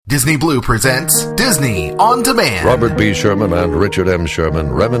Disney Blue presents Disney On Demand. Robert B. Sherman and Richard M. Sherman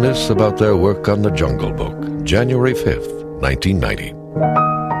reminisce about their work on The Jungle Book, January 5th, 1990.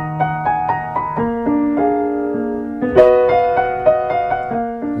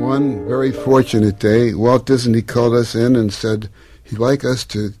 One very fortunate day, Walt Disney called us in and said he'd like us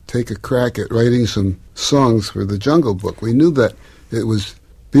to take a crack at writing some songs for The Jungle Book. We knew that it was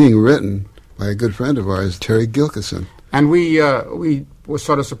being written by a good friend of ours, Terry Gilkyson. And we were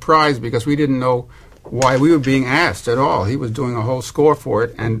sort of surprised because we didn't know why we were being asked at all. He was doing a whole score for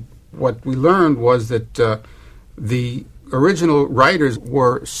it, and what we learned was that the original writers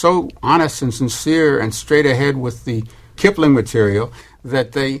were so honest and sincere and straight ahead with the Kipling material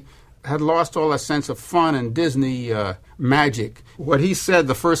that they had lost all that sense of fun and Disney magic. What he said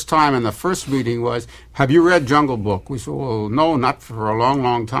the first time in the first meeting was, "Have you read Jungle Book?" We said, "Well, no, not for a long,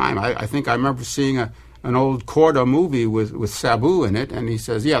 long time. I think I remember seeing an old Korda movie with Sabu in it," and he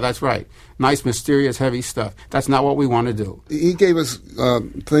says, "Yeah, that's right. Nice, mysterious, heavy stuff. That's not what we want to do." He gave us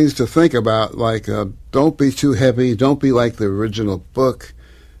things to think about, like don't be too heavy, don't be like the original book.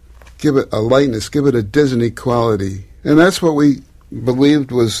 Give it a lightness, give it a Disney quality. And that's what we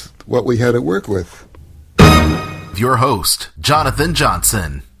believed was what we had to work with. Your host, Jonathan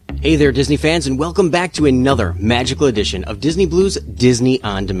Johnson. Hey there, Disney fans, and welcome back to another magical edition of Disney Blues Disney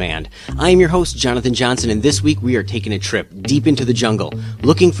On Demand. I am your host, Jonathan Johnson, and this week we are taking a trip deep into the jungle,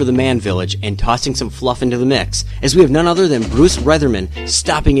 looking for the Man Village and tossing some fluff into the mix, as we have none other than Bruce Retherman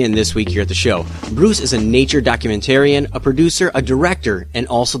stopping in this week here at the show. Bruce is a nature documentarian, a producer, a director, and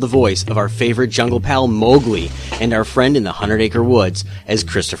also the voice of our favorite jungle pal, Mowgli, and our friend in the 100-Acre Woods as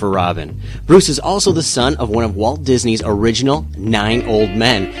Christopher Robin. Bruce is also the son of one of Walt Disney's original 9 old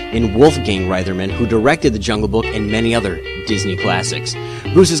men, in Wolfgang Reitherman, who directed The Jungle Book and many other Disney classics.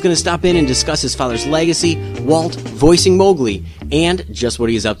 Bruce is going to stop in and discuss his father's legacy, Walt voicing Mowgli, and just what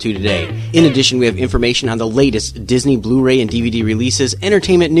he is up to today. In addition, we have information on the latest Disney Blu-ray and DVD releases,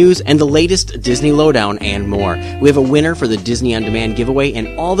 entertainment news, and the latest Disney Lowdown, and more. We have a winner for the Disney On Demand giveaway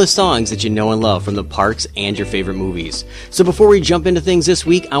and all the songs that you know and love from the parks and your favorite movies. So before we jump into things this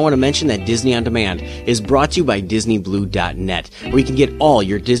week, I want to mention that Disney On Demand is brought to you by DisneyBlue.net, where you can get all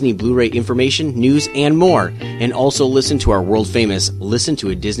your Disney Blu-ray information, news, and more, and also listen to our world-famous Listen to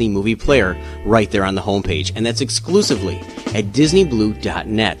a Disney Movie player right there on the homepage, and that's exclusively at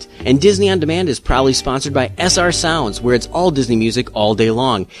DisneyBlue.net. And Disney On Demand is proudly sponsored by SR Sounds, where it's all Disney music all day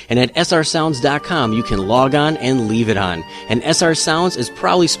long. And at srsounds.com, you can log on and leave it on. And SR Sounds is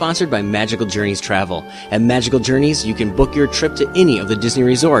proudly sponsored by Magical Journeys Travel. At Magical Journeys, you can book your trip to any of the Disney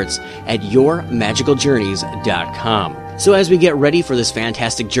resorts at yourmagicaljourneys.com. So as we get ready for this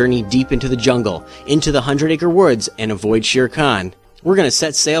fantastic journey deep into the jungle, into the 100-Acre Woods, and avoid Shere Khan, we're going to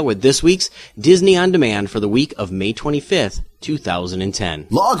set sail with this week's Disney On Demand for the week of May 25th, 2010.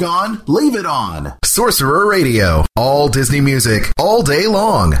 Log on, leave it on. Sorcerer Radio. All Disney music, all day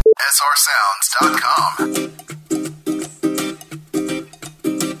long. srsounds.com.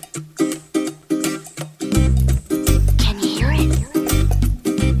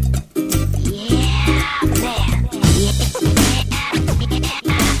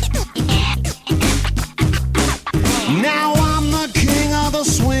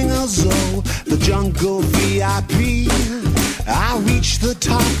 Jungle VIP. I reached the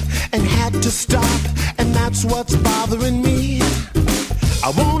top and had to stop, and that's what's bothering me. I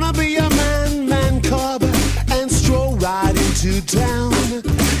wanna be a man cub and stroll right into town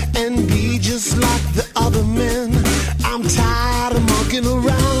and be just like the other men. I'm tired of monkeying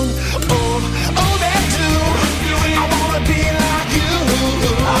around. Oh, that do. I wanna be like you.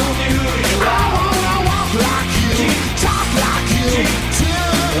 I wanna walk like you, talk like you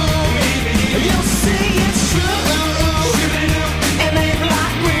too. You'll see it's true, and ain't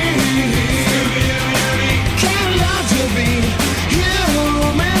like me. Can't learn to be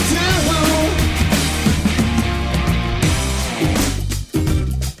human too.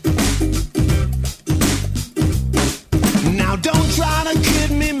 Now don't try to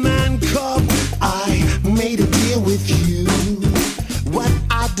kid me, man cub. I made a deal with you. What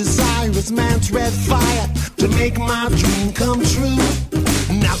I desire is man's red fire to make my dream come true.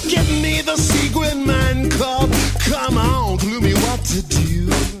 Now give me the secret, man cub. Come on, clue me what to do.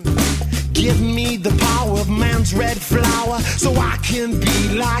 Give me the power of man's red flower so I can be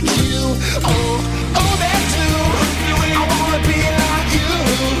like you. Oh, that too. I wanna be like you.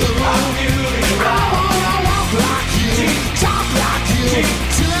 I wanna walk like you, talk like you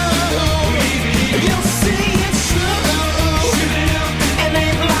too. You'll see it's true, and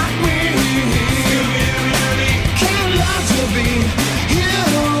ain't like me. Can't learn to be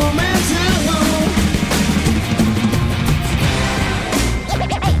human too.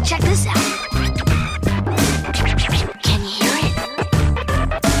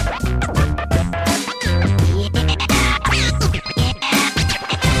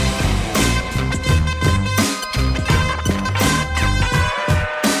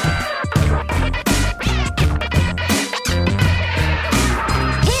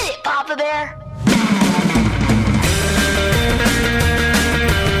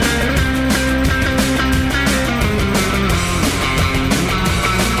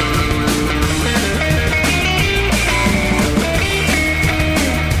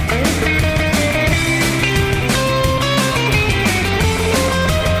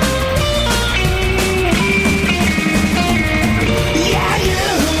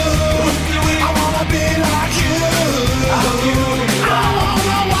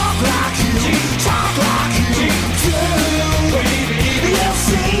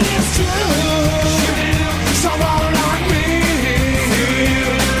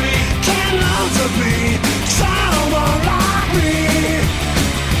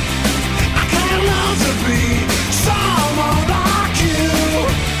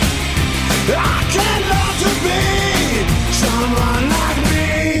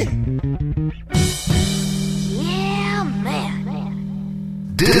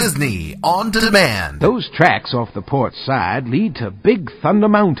 on Demand. Those tracks off the port side lead to Big Thunder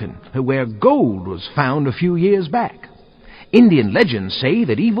Mountain, where gold was found a few years back. Indian legends say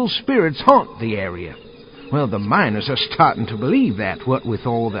that evil spirits haunt the area. Well, the miners are starting to believe that, what with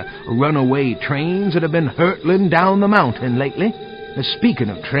all the runaway trains that have been hurtling down the mountain lately. Speaking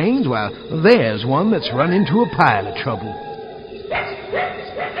of trains, well, there's one that's run into a pile of trouble. How'd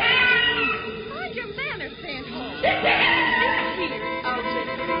your manners, Sancho?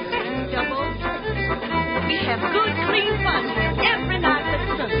 We have good, clean fun here every night but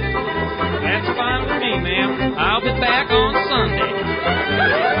Sunday. That's fine with me, ma'am. I'll be back on Sunday.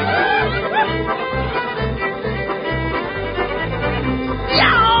 Yo!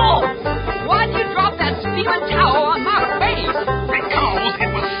 Why'd you drop that steaming towel on my face? Because it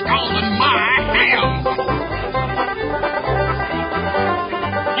was scalding my hands.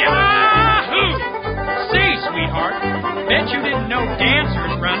 Yahoo! See, sweetheart, bet you didn't know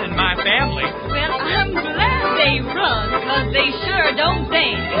dancers run in my family. Well, I'm glad they run, because they sure don't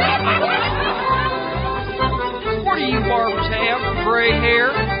dance. What do you barbers have? Gray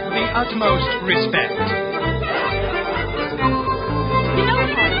hair? The utmost respect. You know,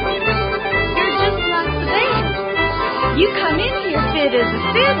 Harvey, you're just like the band. You come in here fit as a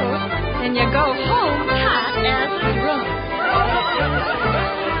fiddle, and you go home tight as a drum.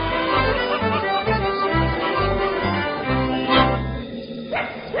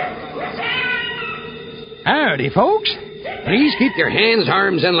 Howdy, folks. Please keep your hands,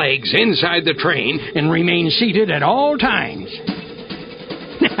 arms, and legs inside the train and remain seated at all times.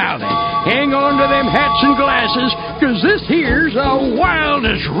 Now then, hang on to them hats and glasses, 'cause this here's the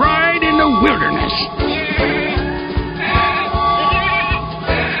wildest ride in the wilderness.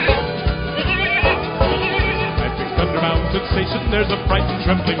 At Big Thunder Mountain Station, there's a frightened,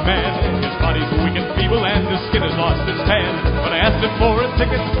 trembling man. His body's weak and feeble, and his skin has lost its tan. When I asked him for a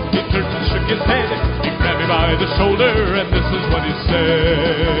ticket, he turned and shook his head. He grabbed me by the shoulder, and this is what he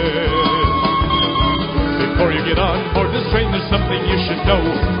said. Before you get on board this train, there's something you should know.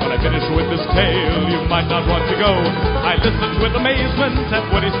 When I finish with this tale, you might not want to go. I listened with amazement at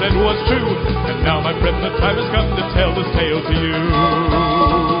what he said was true. And now, my friend, the time has come to tell this tale to you.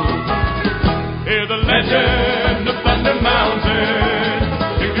 Hear the legend of Thunder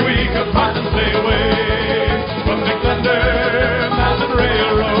Mountain. Take your week apart and stay away from the Thunder Mountain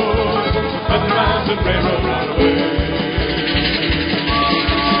Railroad. Thunder Mountain Railroad on the way.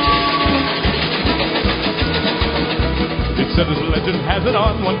 Said as the legend has it,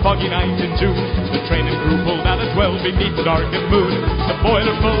 on one foggy night in June, the train and crew pulled out at 12 beneath the darkened moon. The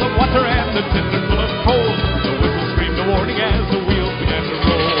boiler full of water and the tinder full of coal. The whistle screamed a warning as the wheels began to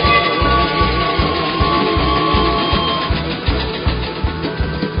roll.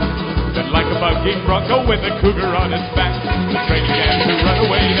 Then like a bucking bronco with a cougar on its back, the train began to run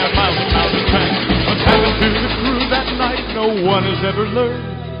away down mountain track. What happened to the crew that night, no one has ever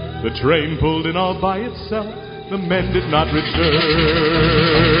learned. The train pulled in all by itself. The men did not return.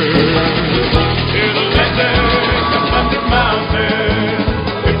 Hear the legend of Thunder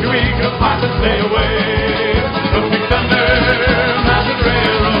Mountain. If you eager apart and stay away from Big Thunder Mountain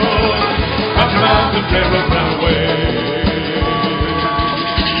Railroad. Thunder Mountain Railroad run away.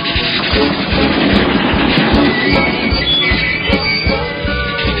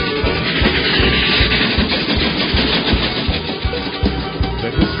 The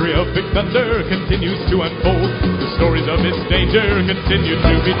history of Big Thunder continues to unfold. The stories of its danger continue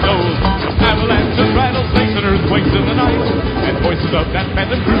to be told. Avalanches, rattlesnakes, and earthquakes in the night, and voices of that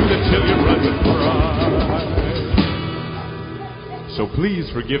phantom crew that chill your blood with pride. So please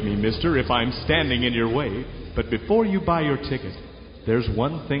forgive me, mister, if I'm standing in your way, but before you buy your ticket, there's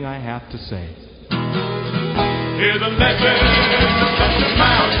one thing I have to say. Hear the legend of Thunder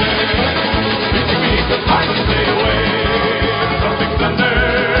Mountain. If you meet the pilot, stay away from Big Thunder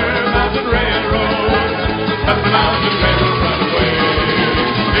Mountain Railroad. Thunder Mountain Railroad run away.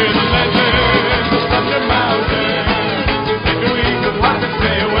 Hear the legend of Thunder Mountain. If you meet the pilot,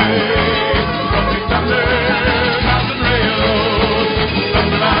 stay away from Big Thunder Mountain Railroad.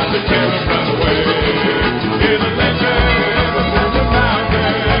 Thunder Mountain Railroad run away. Hear the legend of Thunder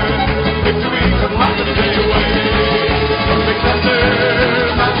Mountain. If you meet the pilot, stay away from Big Thunder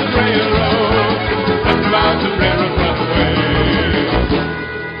Mountain Railroad. Thunder Mountain Railroad run away.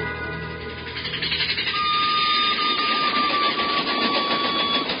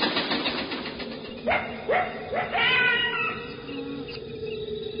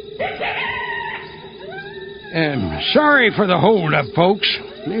 Sorry for the hold-up, folks.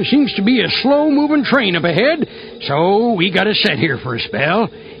 There seems to be a slow-moving train up ahead, so we gotta sit here for a spell.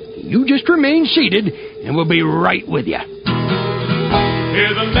 You just remain seated, and we'll be right with you.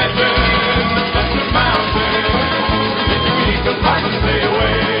 Hear the legend of Thunder Mountain. If you need to fight, stay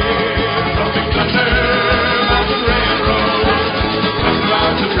away from Big Thunder Mountain Railroad. Thunder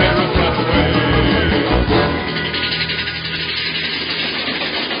Mountain Railroad, run away.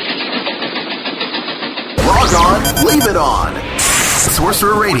 Log on, leave it on.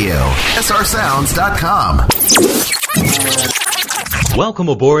 Sorcerer Radio, srsounds.com. Welcome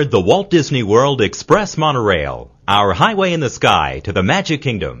aboard the Walt Disney World Express Monorail, our highway in the sky to the Magic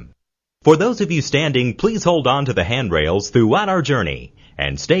Kingdom. For those of you standing, please hold on to the handrails throughout our journey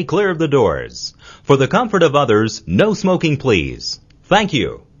and stay clear of the doors. For the comfort of others, no smoking, please. Thank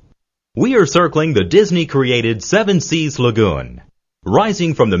you. We are circling the Disney-created Seven Seas Lagoon.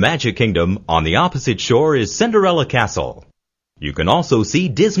 Rising from the Magic Kingdom, on the opposite shore is Cinderella Castle. You can also see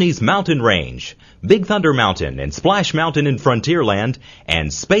Disney's Mountain Range, Big Thunder Mountain and Splash Mountain in Frontierland,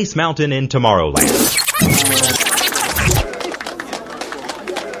 and Space Mountain in Tomorrowland.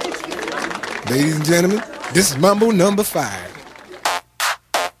 Ladies and gentlemen, this is Mambo number 5.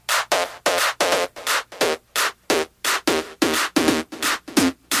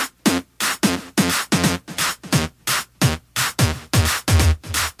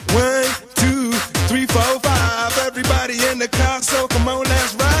 So come on,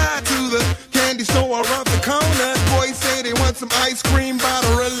 let's ride to the candy store around the corner. Boys say they want some ice cream, but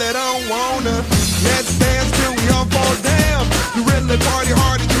I really don't wanna. Let's dance till we all fall down. We really party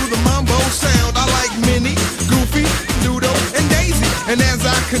hard to the mambo sound. I like Minnie, Goofy, Ludo, and Daisy. And as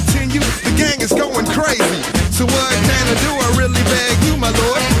I continue, the gang is going crazy. So what can I do? I really beg you, my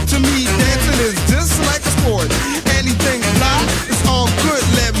lord. To me, dancing is just like a sport. Anything fly, it's all good.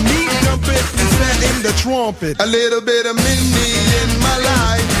 Let me jump it and set in the trumpet. A little bit of Minnie in my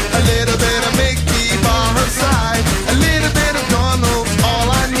life, a little bit of Mickey by her side, a little bit of Donald's all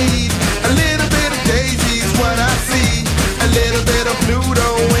I need, a little bit of Daisy's what I see, a little bit of Pluto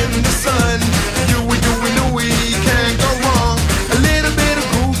in the sun. Dewey, Dewey, Louie, can't go wrong. A little bit of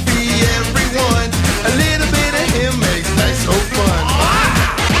Goofy, everyone, a little bit of him makes life so fun.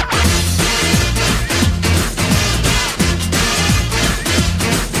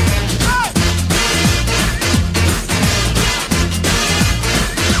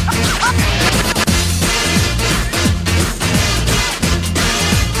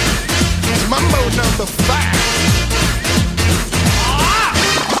 Number 5.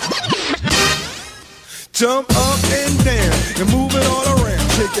 Jump up and down and move it all around.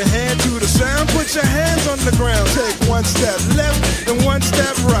 Shake your hand to the sound, put your hands on the ground. Take one step left and one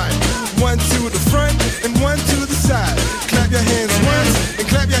step right. One to the front and one to the side. Clap your hands once and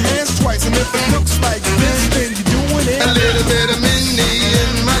clap your hands twice. And if it looks like this, then you're doing it. A little bit of Minnie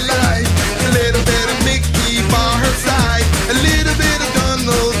in my life, a little bit of Mickey by her side, a little bit of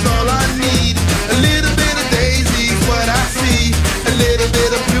Donald's all I need. A little bit of Daisy's what I see. A little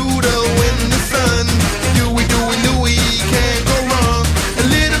bit of Pluto in the sun. Dewey, Dewey, Louie, can't go wrong. A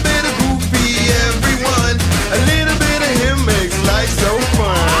little bit of Goofy, everyone. A little bit of him makes life so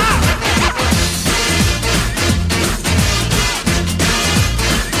fun.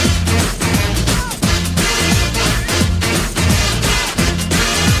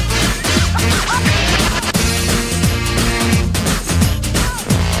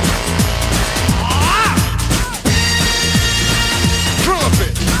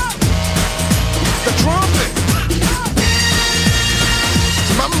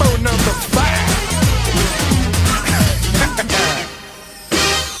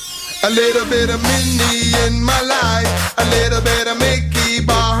 A little bit of Minnie in my life, a little bit of Mickey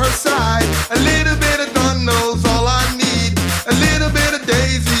by her side, a little bit of Donald's all I need, a little bit of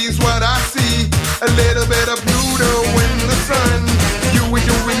Daisy's what I see, a little bit of Pluto in the sun. Dewey,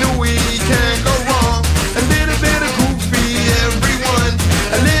 Dewey, Louie, can't go wrong. A little bit of Goofy, everyone.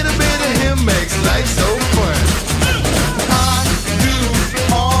 A little bit of him makes life so fun. I do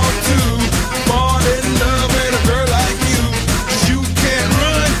all to fall in love with a girl like you. 'Cause you can't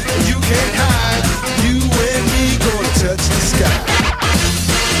run, you can't hide. You and me gonna touch the sky.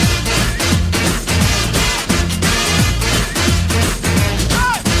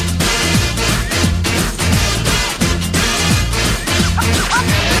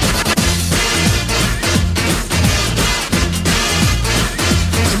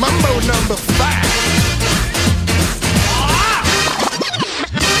 Mambo number 5.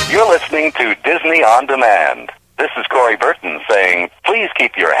 You're listening to Disney On Demand. This is Corey Burton saying, please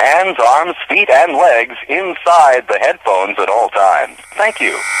keep your hands, arms, feet, and legs inside the headphones at all times. Thank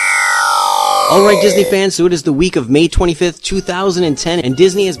you. Alright Disney fans, so it is the week of May 25th, 2010, and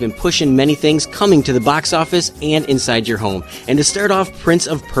Disney has been pushing many things coming to the box office and inside your home. And to start off, Prince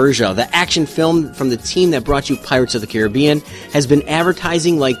of Persia, the action film from the team that brought you Pirates of the Caribbean, has been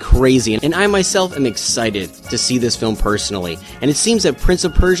advertising like crazy, and I myself am excited to see this film personally. And it seems that Prince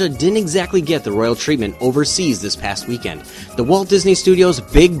of Persia didn't exactly get the royal treatment overseas this past weekend. The Walt Disney Studios'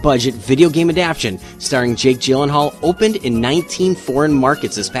 big-budget video game adaptation, starring Jake Gyllenhaal, opened in 19 foreign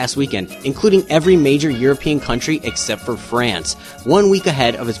markets this past weekend, including every major European country except for France, 1 week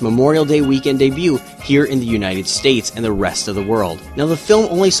ahead of its Memorial Day weekend debut here in the United States and the rest of the world. Now, the film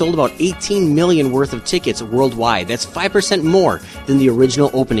only sold about 18 million worth of tickets worldwide. That's 5% more than the original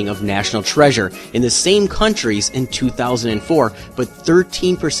opening of National Treasure in the same countries in 2004, but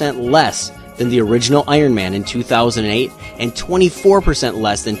 13% less than the original Iron Man in 2008 and 24%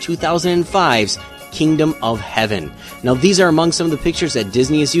 less than 2005's Kingdom of Heaven. Now, these are among some of the pictures that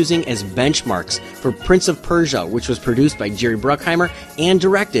Disney is using as benchmarks for Prince of Persia, which was produced by Jerry Bruckheimer and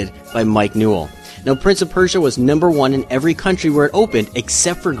directed by Mike Newell. Now, Prince of Persia was #1 in every country where it opened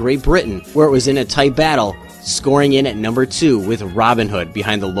except for Great Britain, where it was in a tight battle, scoring in at #2 with Robin Hood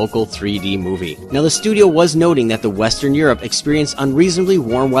behind the local 3D movie. Now, the studio was noting that the Western Europe experienced unreasonably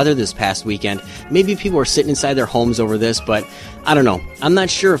warm weather this past weekend. Maybe people were sitting inside their homes over this, but I don't know. I'm not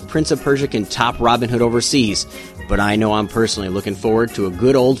sure if Prince of Persia can top Robin Hood overseas, but I know I'm personally looking forward to a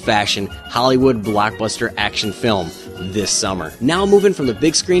good old-fashioned Hollywood blockbuster action film this summer. Now moving from the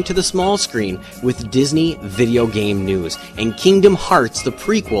big screen to the small screen with Disney video game news. And Kingdom Hearts, the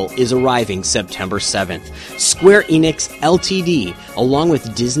prequel, is arriving September 7th. Square Enix Ltd., along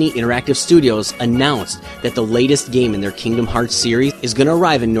with Disney Interactive Studios, announced that the latest game in their Kingdom Hearts series is going to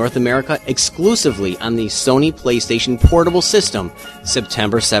arrive in North America exclusively on the Sony PlayStation Portable System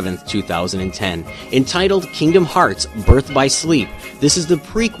September 7th, 2010. Entitled Kingdom Hearts Birth by Sleep, this is the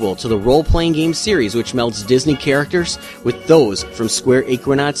prequel to the role-playing game series which melds Disney characters with those from Square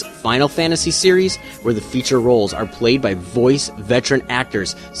Enix' Final Fantasy series, where the feature roles are played by voice veteran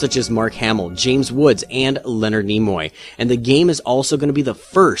actors such as Mark Hamill, James Woods, and Leonard Nimoy. And the game is also going to be the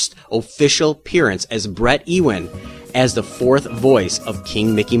first official appearance as Brett Ewen as the fourth voice of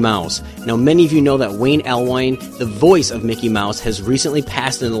King Mickey Mouse. Now, many of you know that Wayne Allwine, the voice of Mickey Mouse, has recently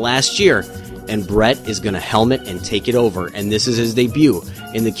passed in the last year, and Brett is going to helmet and take it over, and this is his debut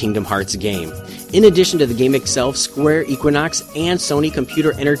in the Kingdom Hearts game. In addition to the game itself, Square Enix and Sony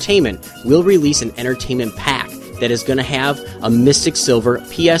Computer Entertainment will release an entertainment pack that is going to have a Mystic Silver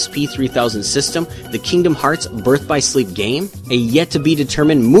PSP 3000 system, the Kingdom Hearts Birth by Sleep game, a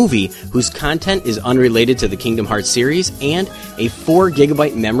yet-to-be-determined movie whose content is unrelated to the Kingdom Hearts series, and a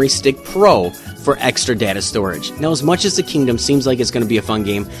 4GB Memory Stick Pro for extra data storage. Now, as much as the Kingdom seems like it's going to be a fun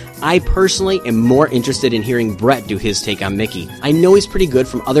game, I personally am more interested in hearing Brett do his take on Mickey. I know he's pretty good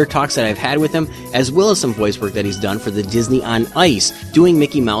from other talks that I've had with him, as well as some voice work that he's done for the Disney on Ice, doing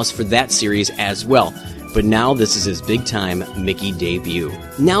Mickey Mouse for that series as well. But now this is his big-time Mickey debut.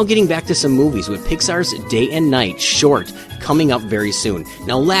 Now getting back to some movies with Pixar's Day and Night short coming up very soon.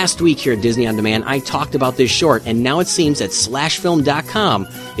 Now, last week here at Disney On Demand, I talked about this short, and now it seems that SlashFilm.com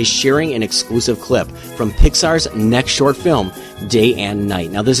is sharing an exclusive clip from Pixar's next short film, Day and Night.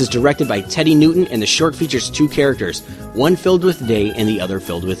 Now, this is directed by Teddy Newton, and the short features two characters, one filled with day and the other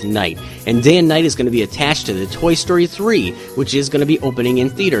filled with night. And Day and Night is going to be attached to the Toy Story 3, which is going to be opening in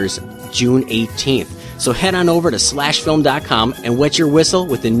theaters June 18th. So head on over to SlashFilm.com and wet your whistle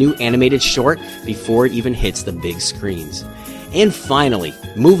with the new animated short before it even hits the big screens. And finally,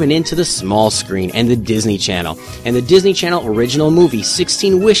 moving into the small screen and the Disney Channel. And the Disney Channel original movie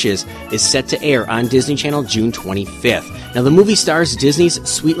 16 Wishes is set to air on Disney Channel June 25th. Now, the movie stars Disney's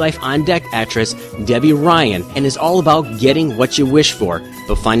Sweet Life on Deck actress Debbie Ryan and is all about getting what you wish for,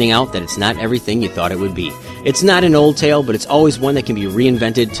 but finding out that it's not everything you thought it would be. It's not an old tale, but it's always one that can be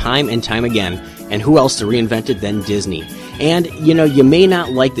reinvented time and time again. And who else to reinvent it than Disney? And, you know, you may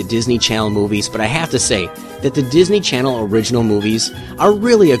not like the Disney Channel movies, but I have to say that the Disney Channel original movies are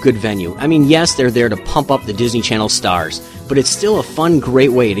really a good venue. I mean, yes, they're there to pump up the Disney Channel stars, but it's still a fun,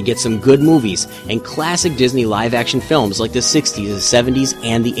 great way to get some good movies and classic Disney live-action films like the 60s, the 70s,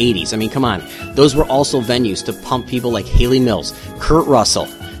 and the 80s. I mean, come on. Those were also venues to pump people like Haley Mills, Kurt Russell.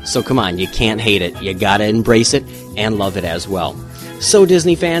 So come on, you can't hate it. You gotta embrace it and love it as well. So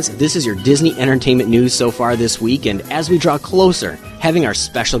Disney fans, this is your Disney entertainment news so far this week, and as we draw closer, having our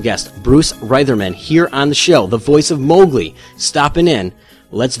special guest, Bruce Reitherman, here on the show, the voice of Mowgli, stopping in,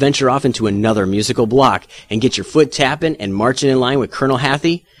 let's venture off into another musical block and get your foot tapping and marching in line with Colonel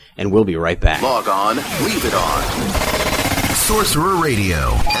Hathy, and we'll be right back. Log on, leave it on. Sorcerer Radio,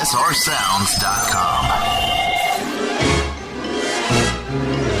 srsounds.com.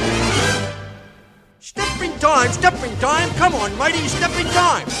 time, stepping time. Come on, mighty, stepping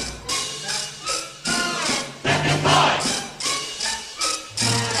time. Stepping time.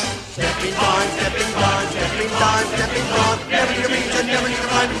 Stepping time, stepping time, stepping time, stepping time. Never need a reason, never need a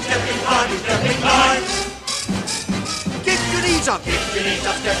rhyme. Stepping time, stepping time. Kick your knees up. Kick your knees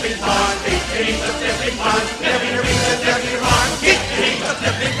up, stepping time. Kick your knees up, stepping time. Never need a reason, never need a rhyme. Kick your knees up,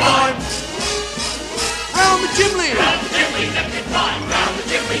 stepping time. Round the chimney. Round the chimney, stepping time. Round the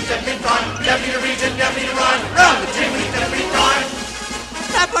chimney, stepping time. Never need a reason, never need a rhyme. Round the chimney, stepping time.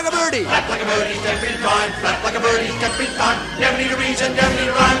 Flap like a birdie. Flap like a birdie, stepping time. Flap like a birdie, stepping time. Never need a reason, never need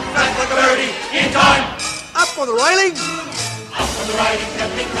a rhyme. Flap like a birdie, in time. Up for the railing. Up for the riding,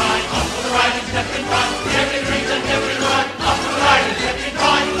 stepping time. Up for the riding, stepping time. Never need a reason, never need a rhyme. Up for the riding, stepping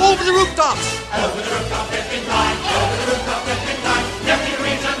time. Over the rooftops. Over the rooftop, stepping time. Over the rooftop, stepping time. Never need a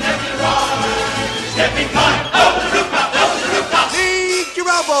reason, never need a rhyme. Stepping time. Over the rooftop, over the rooftop. Lick your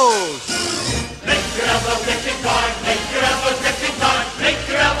elbows. Lick your elbows, stepping time. Lick your elbows, stepping time. Lick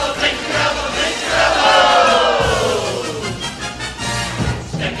your elbows, lick your elbows, lick your elbows.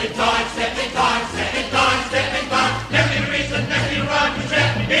 Stepping time, stepping time, stepping time, stepping time. Never need a reason, never need a rhyme. You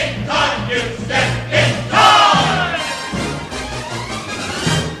step in time, you step in time.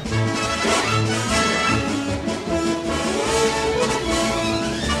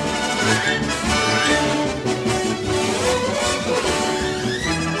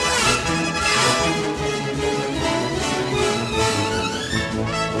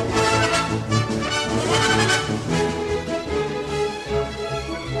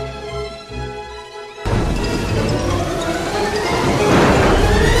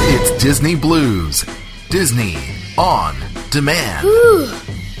 It's Disney Blues. Disney on Demand. Ooh,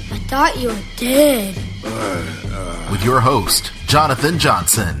 I thought you were dead. With your host, Jonathan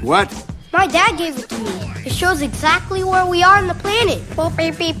Johnson. What? My dad gave it to me. It shows exactly where we are on the planet. Boop,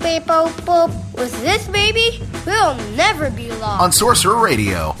 beep, beep, beep, boop, boop. With this baby, we'll never be lost. On Sorcerer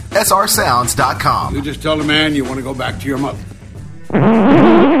Radio, srsounds.com. You just tell the man you want to go back to your mother.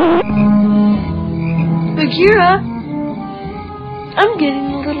 Bagheera, I'm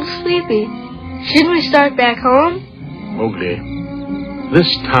getting a little sleepy. Shouldn't we start back home? Mowgli,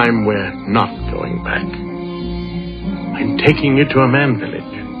 this time we're not going back. I'm taking you to a man village.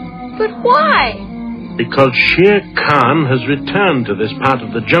 But why? Because Shere Khan has returned to this part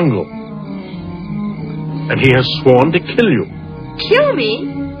of the jungle. And he has sworn to kill you. Kill me?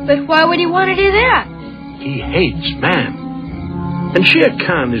 But why would he want to do that? He hates man. And Shere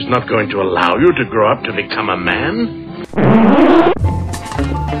Khan is not going to allow you to grow up to become a man.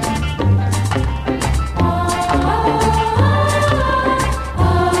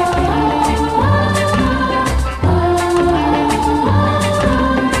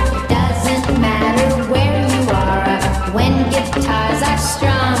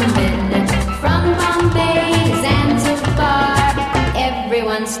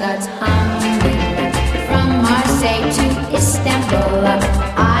 Starts humming from Marseille to Istanbul,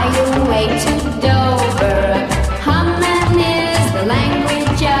 Iowa to Dover. Humming is the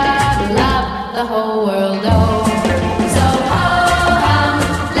language of love the whole world over. So ho hum,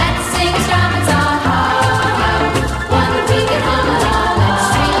 let's sing a strumming song. Ho hum, one that we can hum along. Let's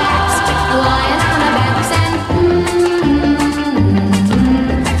relax, lying on our backs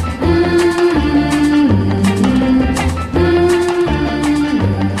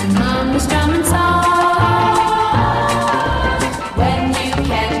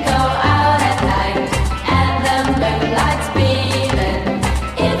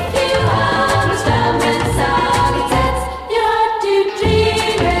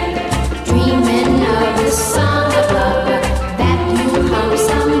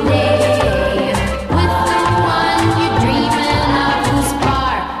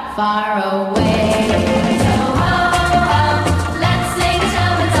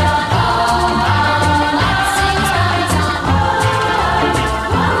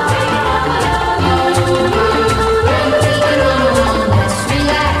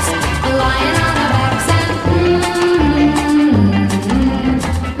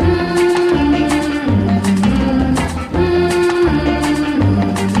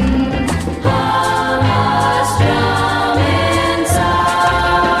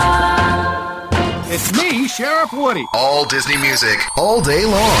Sheriff Woody. All Disney music, all day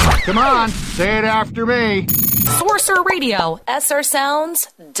long. Come on, say it after me. Sorcerer Radio,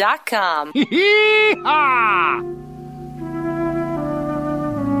 srsounds.com. Hee-hee-ha!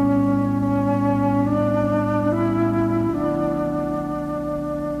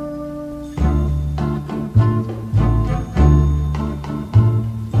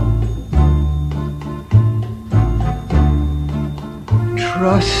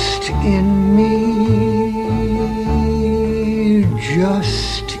 Trust in me.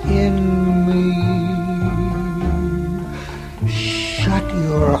 just in me. Shut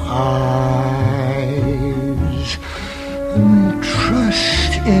your eyes and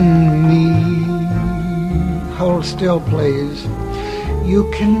trust in me. Hold still, please.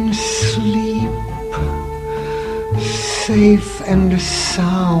 You can sleep safe and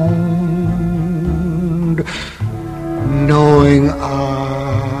sound, knowing I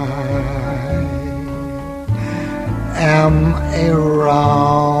am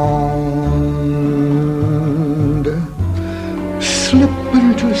around. Slip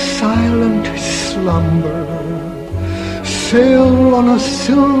into silent slumber, sail on a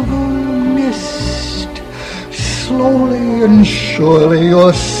silver mist. Slowly and surely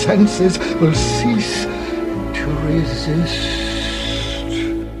your senses will cease to resist.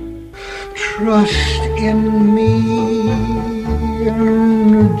 Trust in me,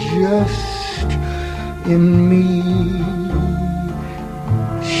 and just in me.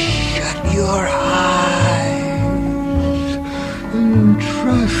 Shut your eyes and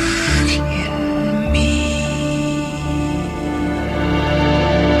trust in me.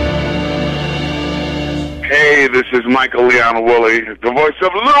 Hey, this is Michael Leon Woolley, the voice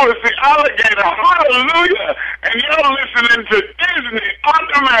of Louis the Alligator. Hallelujah! And you're listening to Disney On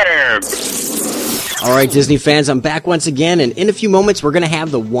Demand. All right, Disney fans, I'm back once again, and in a few moments, we're going to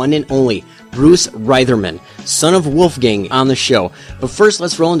have the one and only Bruce Reitherman, son of Wolfgang, on the show. But first,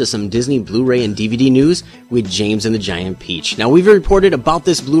 let's roll into some Disney Blu-ray and DVD news with James and the Giant Peach. Now, we've reported about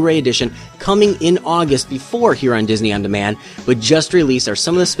this Blu-ray edition coming in August before here on Disney On Demand, but just released are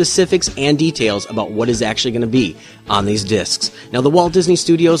some of the specifics and details about what is actually going to be on these discs. Now, the Walt Disney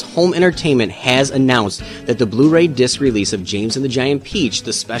Studios Home Entertainment has announced that the Blu-ray disc release of James and the Giant Peach,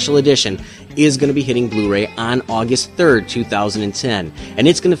 the special edition, is going to be hitting Blu-ray on August 3rd, 2010. And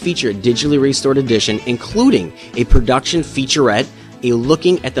it's going to feature a digitally restored edition, including a production featurette, a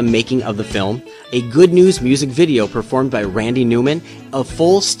looking at the making of the film, a Good News music video performed by Randy Newman, a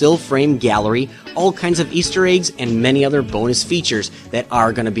full still frame gallery, all kinds of Easter eggs, and many other bonus features that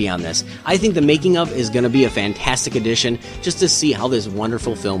are going to be on this. I think the making of is going to be a fantastic addition just to see how this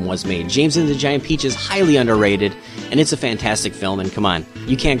wonderful film was made. James and the Giant Peach is highly underrated, and it's a fantastic film, and come on,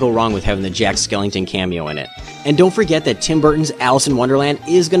 you can't go wrong with having the Jack Skellington cameo in it. And don't forget that Tim Burton's Alice in Wonderland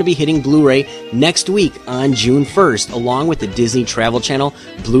is going to be hitting Blu-ray next week on June 1st, along with the Disney Travel Channel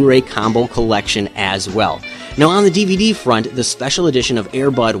Blu-ray Combo Collection as well. Now, on the DVD front, the special edition of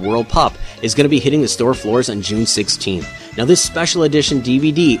Air Bud World Pup is going to be hitting the store floors on June 16th. Now, this special edition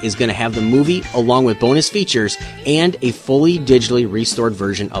DVD is going to have the movie along with bonus features and a fully digitally restored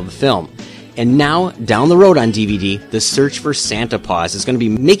version of the film. And now, down the road on DVD, The Search for Santa Paws is going to be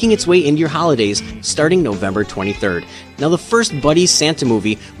making its way into your holidays starting November 23rd. Now, the first Buddy's Santa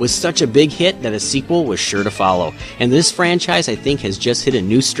movie was such a big hit that a sequel was sure to follow. And this franchise, I think, has just hit a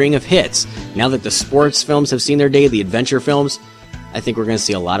new string of hits. Now that the sports films have seen their day, the adventure films, I think we're going to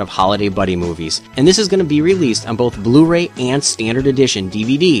see a lot of holiday buddy movies. And this is going to be released on both Blu-ray and Standard Edition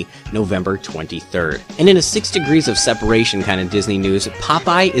DVD November 23rd. And in a 6 degrees of separation kind of Disney news,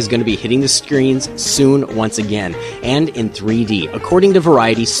 Popeye is going to be hitting the screens soon once again, and in 3D. According to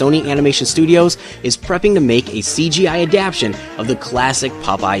Variety, Sony Animation Studios is prepping to make a CGI adaptation of the classic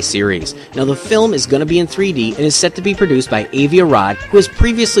Popeye series. Now, the film is going to be in 3D and is set to be produced by Avi Arad, who has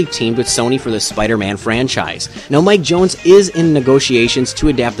previously teamed with Sony for the Spider-Man franchise. Now, Mike Jones is in negotiations to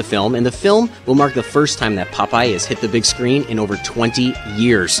adapt the film, and the film will mark the first time that Popeye has hit the big screen in over 20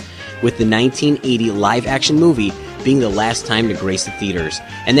 years, with the 1980 live-action movie being the last time to grace the theaters.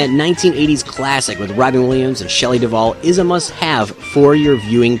 And that 1980s classic with Robin Williams and Shelley Duvall is a must-have for your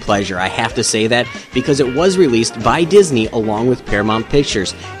viewing pleasure. I have to say that because it was released by Disney along with Paramount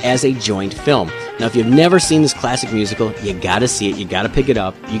Pictures as a joint film. Now, if you've never seen this classic musical, you gotta see it, you gotta pick it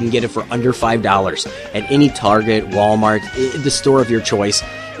up. You can get it for under $5 at any Target, Walmart, the store of your choice.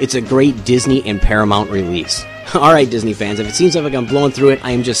 It's a great Disney and Paramount release. Alright, Disney fans, if it seems like I'm blowing through it, I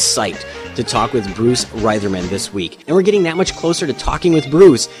am just psyched to talk with Bruce Reitherman this week. And we're getting that much closer to talking with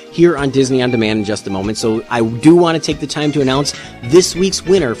Bruce here on Disney On Demand in just a moment, so I do want to take the time to announce this week's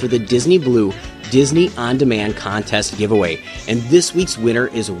winner for the Disney Blue Disney On Demand contest giveaway. And this week's winner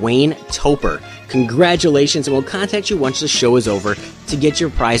is Wayne Toper. Congratulations, and we'll contact you once the show is over to get your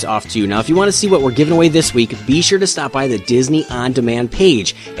prize off to you. Now, if you want to see what we're giving away this week, be sure to stop by the Disney On Demand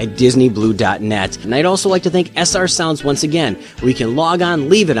page at DisneyBlue.net. And I'd also like to thank SR Sounds once again, where you can log on,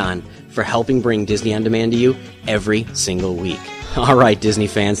 leave it on, for helping bring Disney On Demand to you every single week. All right, Disney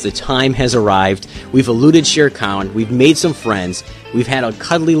fans, the time has arrived. We've eluded Shere Khan. We've made some friends. We've had a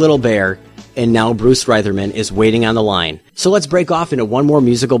cuddly little bear. and now Bruce Reitherman is waiting on the line. So let's break off into one more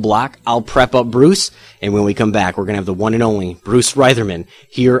musical block. I'll prep up Bruce, and when we come back, we're going to have the one and only Bruce Reitherman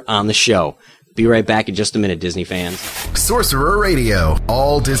here on the show. Be right back in just a minute, Disney fans. Sorcerer Radio.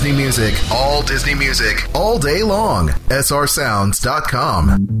 All Disney music. All Disney music. All day long.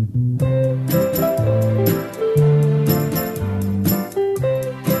 srsounds.com.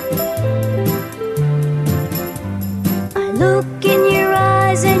 I look in your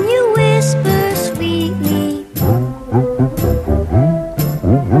eyes and you whisper sweetly.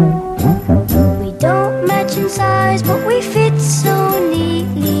 We don't match in size, but we fit so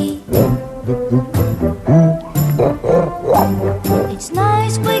neatly. It's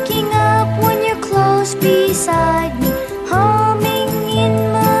nice waking up when you're close beside me, humming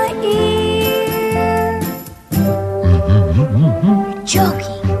in my ear. You're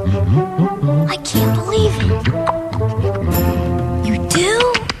joking. I can't believe it. You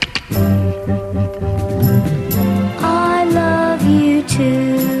do? I love you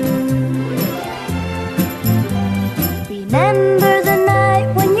too. Remember the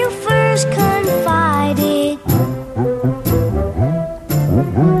night when you first confided,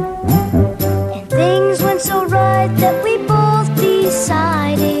 and things went so right that we both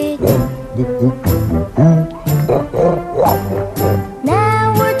decided.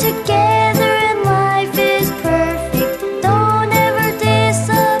 Now we're together and life is perfect. Don't ever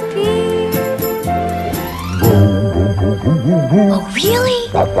disappear. Oh, really?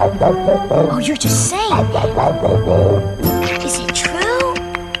 Oh, you're just saying that. Is it true?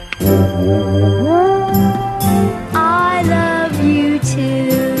 I love you too.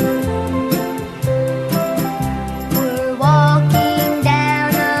 We're walking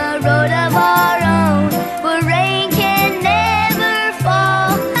down a road of our own where rain can never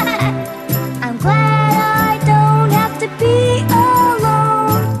fall. I'm glad I don't have to be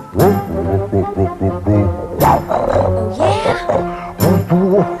alone. Oh yeah?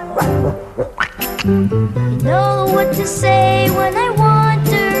 You know what to say when I want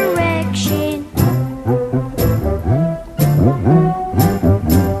direction.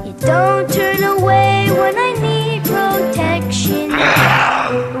 You don't turn away when I need protection.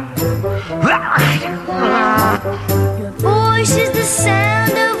 Your voice is the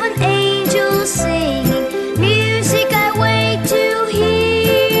sound of an angel singing, music I wait to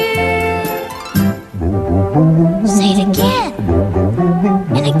hear. Say it again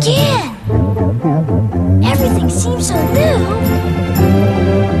and again. Everything seems so new.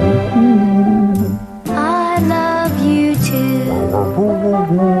 I love you too.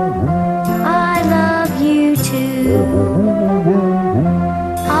 I love you too.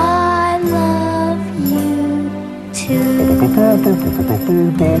 I love you too.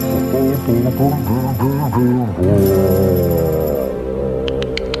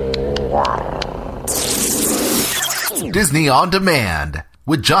 Disney On Demand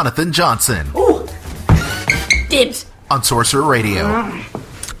with Jonathan Johnson. Ooh. Dibs. On Sorcerer Radio.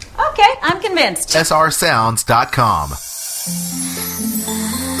 Okay, I'm convinced. srsounds.com.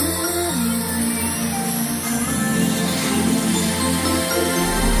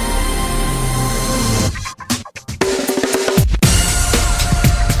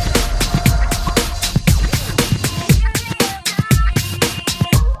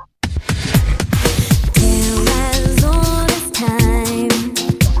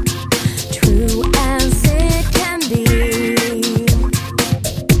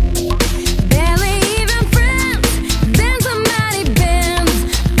 Barely even friends.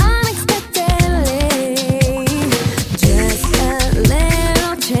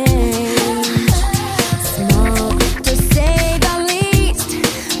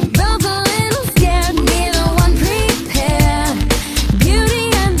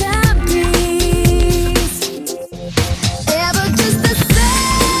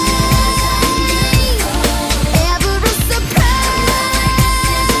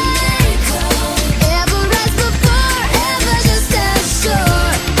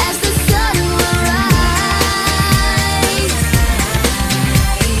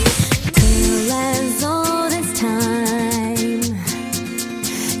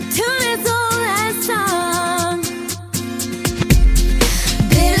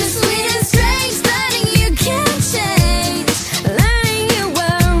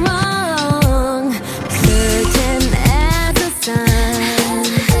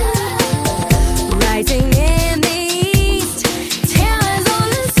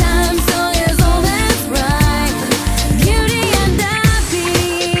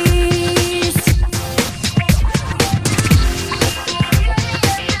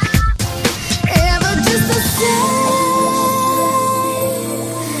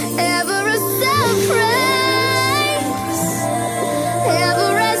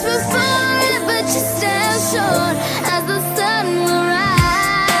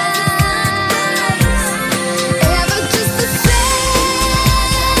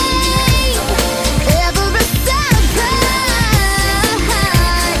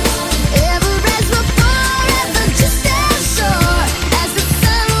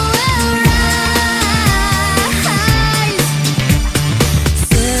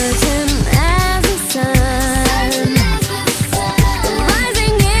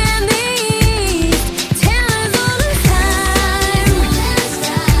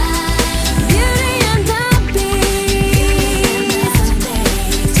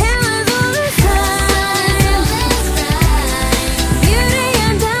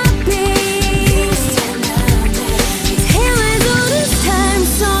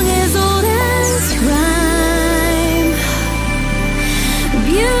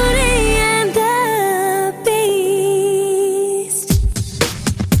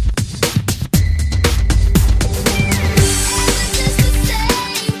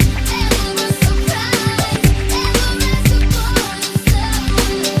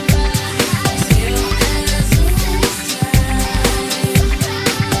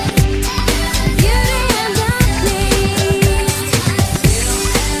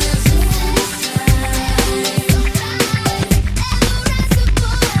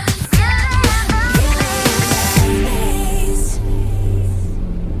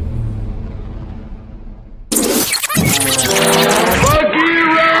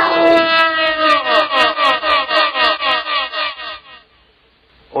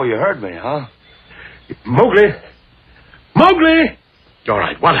 Oh, you heard me, huh? Mowgli! Mowgli! All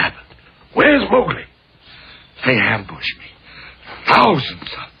right, what happened? Where's Mowgli? They ambushed me. Thousands of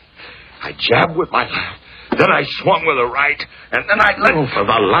them. I jabbed with my left, then I swung with the right, and then I let... Oh, for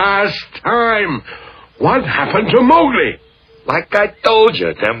the last time! What happened to Mowgli? Like I told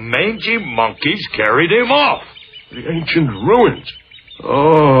you, them mangy monkeys carried him off. The ancient ruins.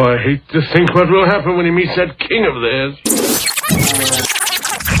 Oh, I hate to think what will happen when he meets that king of theirs.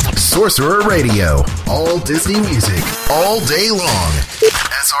 Sorcerer Radio. All Disney music, all day long.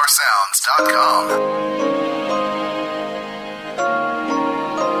 SRSounds.com.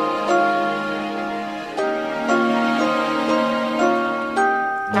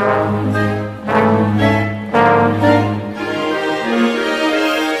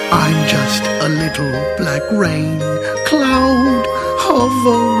 I'm just a little black rain cloud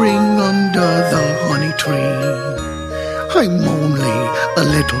hovering under the honey tree. I'm only a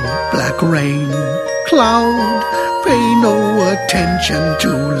little black rain cloud, pay no attention to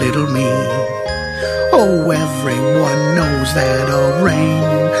little me. Oh, everyone knows that a rain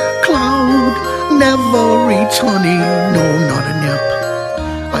cloud never eats honey, no, not a nip.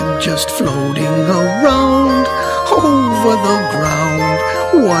 I'm just floating around over the ground,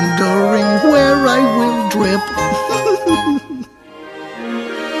 wondering where I will drip.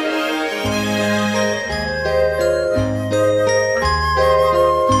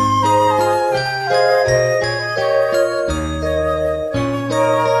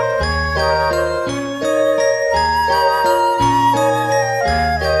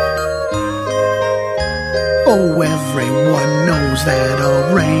 Oh, everyone knows that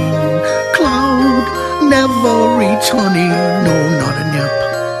a rain cloud never eats honey, no, not a nip.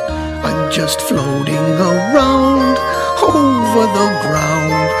 I'm just floating around over the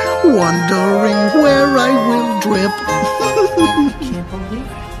ground, wondering where I will drip. Can't believe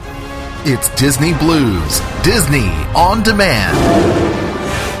it. It's Disney Blues, Disney on Demand.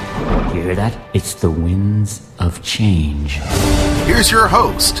 You hear that? It's the winds of change. Here's your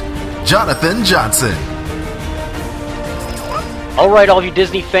host, Jonathan Johnson. All right, all of you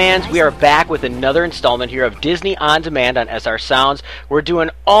Disney fans, we are back with another installment here of Disney On Demand on SR Sounds. We're doing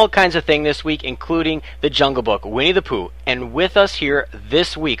all kinds of things this week, including The Jungle Book, Winnie the Pooh. And with us here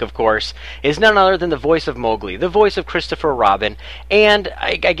this week, of course, is none other than the voice of Mowgli, the voice of Christopher Robin, and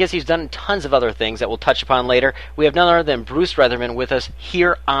I guess he's done tons of other things that we'll touch upon later. We have none other than Bruce Retherman with us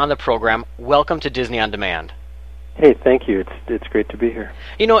here on the program. Welcome to Disney On Demand. Hey, thank you. It's great to be here.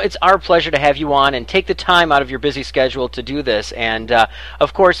 You know, it's our pleasure to have you on and take the time out of your busy schedule to do this. And,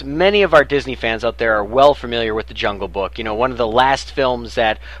 of course, many of our Disney fans out there are well familiar with The Jungle Book. You know, one of the last films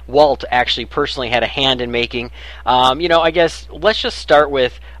that Walt actually personally had a hand in making. You know, I guess let's just start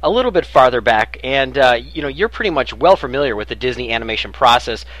with a little bit farther back. And, you know, you're pretty much well familiar with the Disney animation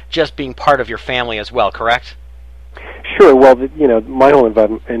process, just being part of your family as well, correct? Sure. Well, you know, my whole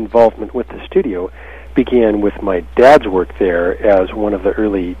involvement with the studio began with my dad's work there as one of the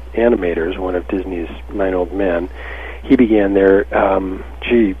early animators, one of Disney's 9 Old Men. He began there,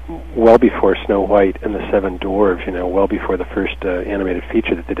 well before Snow White and the Seven Dwarfs, you know, well before the first animated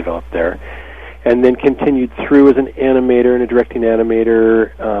feature that they developed there, and then continued through as an animator and a directing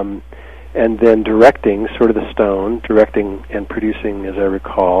animator, and then directing, sort of the Stone, directing and producing, as I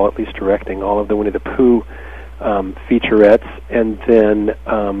recall, at least directing all of the Winnie the Pooh featurettes, and then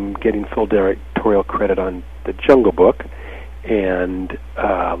getting full directorial credit on The Jungle Book, and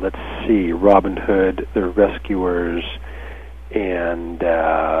let's see, Robin Hood, The Rescuers, and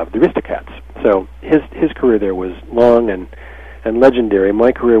The Aristocats. So his career there was long and legendary.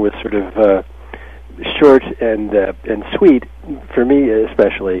 My career was sort of short and sweet for me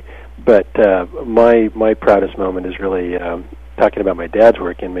especially, but my proudest moment is really talking about my dad's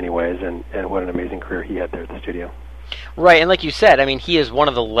work in many ways, and what an amazing career he had there at the studio. Right, and like you said, I mean, he is one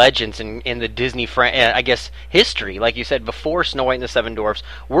of the legends in the Disney, I guess, history. Like you said, before Snow White and the Seven Dwarfs,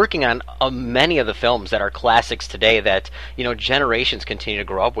 working on many of the films that are classics today that, you know, generations continue to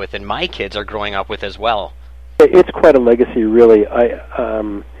grow up with, and my kids are growing up with as well. It's quite a legacy, really.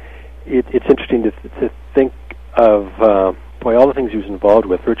 It's interesting to think of, all the things he was involved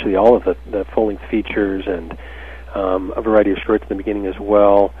with, virtually all of the full-length features and a variety of shorts in the beginning as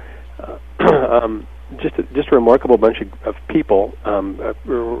well. Just a remarkable bunch of people, a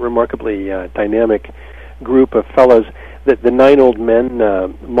remarkably dynamic group of fellows. The 9 Old Men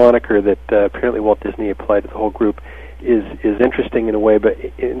moniker that apparently Walt Disney applied to the whole group is interesting in a way, but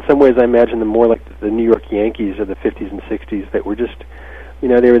in some ways I imagine them more like the New York Yankees of the 50s and 60s that were just, you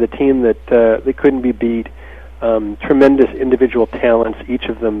know, they were the team that they couldn't be beat. Tremendous individual talents, each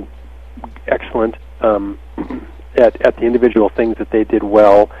of them excellent. at the individual things that they did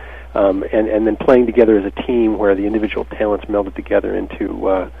well, and then playing together as a team where the individual talents melded together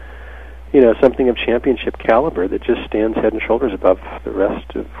into something of championship caliber that just stands head and shoulders above the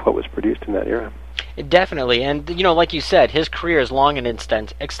rest of what was produced in that era. Definitely, and like you said, his career is long and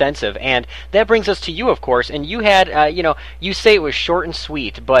extensive, and that brings us to you, of course. And you had, you say it was short and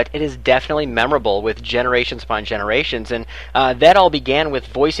sweet, but it is definitely memorable with generations upon generations, and that all began with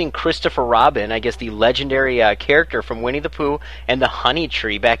voicing Christopher Robin, I guess the legendary character from Winnie the Pooh and the Honey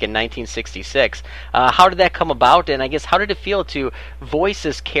Tree back in 1966. How did that come about, and I guess how did it feel to voice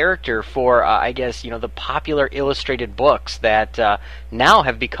this character for, the popular illustrated books that now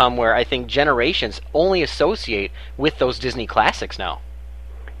have become where I think generations only associate with those Disney classics now?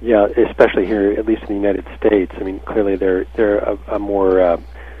 Yeah, especially here, at least in the United States. I mean, clearly they're a more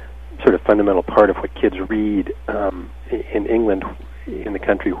sort of fundamental part of what kids read in England, in the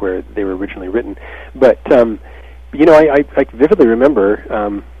country where they were originally written. But I vividly remember,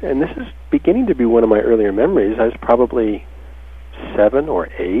 and this is beginning to be one of my earlier memories. I was probably 7 or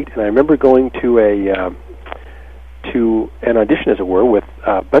 8, and I remember going to an audition, as it were, with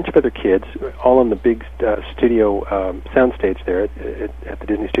a bunch of other kids, all on the big studio soundstage there at the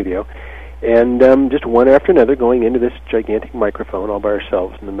Disney studio, and just one after another going into this gigantic microphone all by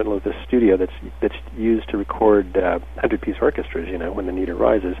ourselves in the middle of this studio that's used to record 100-piece orchestras, when the need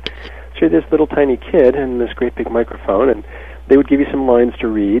arises. So you're this little tiny kid and this great big microphone, and they would give you some lines to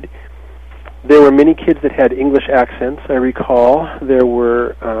read. There were many kids that had English accents, I recall. There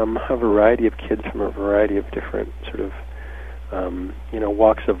were a variety of kids from a variety of different sort of,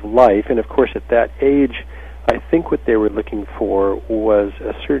 walks of life. And, of course, at that age, I think what they were looking for was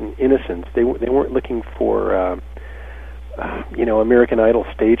a certain innocence. They weren't looking for, American Idol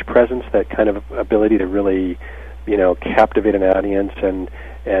stage presence, that kind of ability to really, captivate an audience. And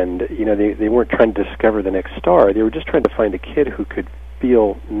they weren't trying to discover the next star. They were just trying to find a kid who could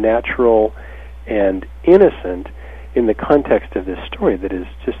feel natural and innocent in the context of this story that is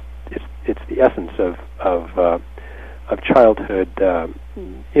just it's the essence of childhood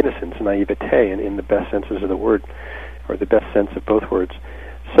innocence and naivete in the best senses of the word, or the best sense of both words.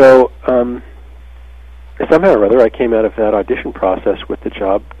 So somehow or other I came out of that audition process with the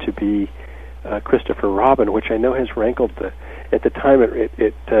job to be Christopher Robin, which I know has rankled at the time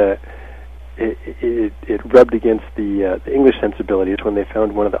it rubbed against the English sensibilities when they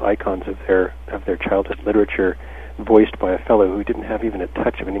found one of the icons of their childhood literature voiced by a fellow who didn't have even a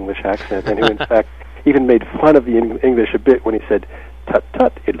touch of an English accent, and who in fact even made fun of the English a bit when he said, "Tut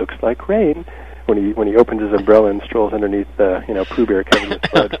tut, it looks like rain," when he opens his umbrella and strolls underneath the Pooh Bear covered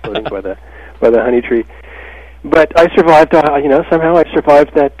with blood floating by the honey tree. But I survived. Somehow I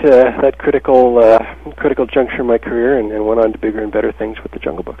survived that critical juncture in my career, and went on to bigger and better things with the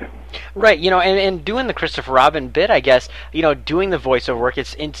Jungle Book. Right. And doing the Christopher Robin bit, I guess, doing the voiceover work,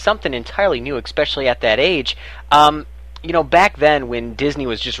 it's something entirely new, especially at that age. Back then when Disney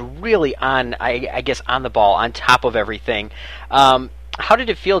was just really on, I guess, on the ball, on top of everything. How did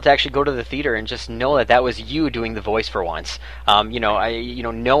it feel to actually go to the theater and just know that was you doing the voice for once?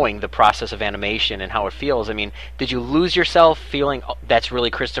 Knowing the process of animation and how it feels. I mean, did you lose yourself feeling that's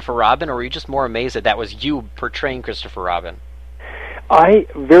really Christopher Robin, or were you just more amazed that was you portraying Christopher Robin? I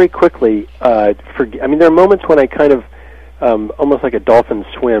very quickly forget. I mean, there are moments when I kind of, almost like a dolphin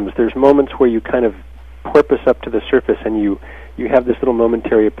swims. There's moments where you kind of porpoise up to the surface, and you have this little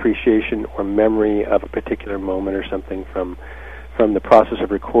momentary appreciation or memory of a particular moment or something from the process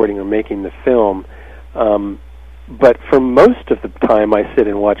of recording or making the film. But for most of the time I sit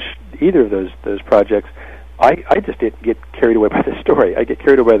and watch either of those projects, I just get carried away by the story. I get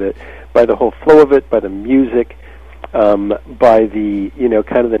carried away by the whole flow of it, by the music, by the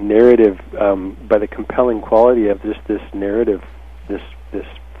kind of the narrative, by the compelling quality of this narrative, this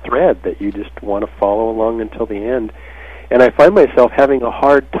thread that you just want to follow along until the end. And I find myself having a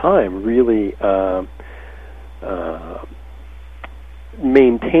hard time really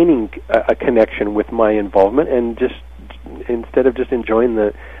maintaining a connection with my involvement, and just instead of just enjoying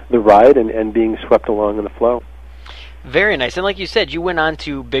the ride and being swept along in the flow. Very nice. And like you said, you went on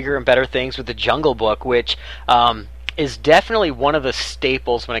to bigger and better things with the Jungle Book, which is definitely one of the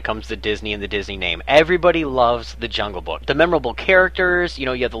staples when it comes to Disney and the Disney name. Everybody loves the Jungle Book. The memorable characters,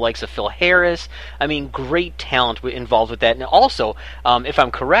 you have the likes of Phil Harris. I mean, great talent involved with that. And also, if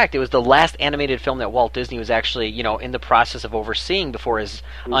I'm correct, it was the last animated film that Walt Disney was actually, in the process of overseeing before his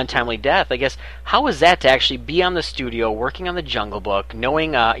untimely death. I guess, how was that to actually be on the studio, working on the Jungle Book,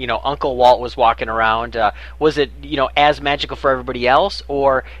 knowing, Uncle Walt was walking around? Was it, as magical for everybody else?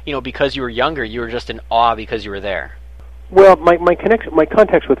 Or, because you were younger, you were just in awe because you were there? Well, my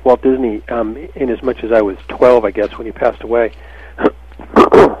contacts with Walt Disney, in as much as I was 12, I guess, when he passed away,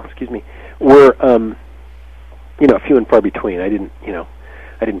 excuse me, were few and far between. I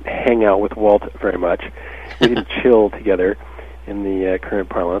didn't hang out with Walt very much. We didn't chill together, in the current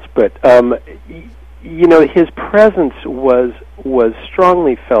parlance. But his presence was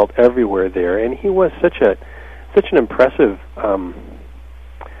strongly felt everywhere there, and he was such an impressive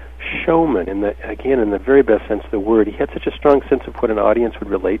showman in the very best sense of the word. He had such a strong sense of what an audience would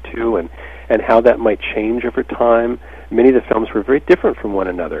relate to and how that might change over time. Many of the films were very different from one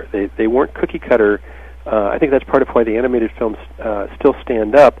another. They weren't cookie cutter. I think that's part of why the animated films still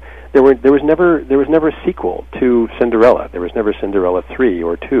stand up. There was never a sequel to Cinderella. There was never Cinderella 3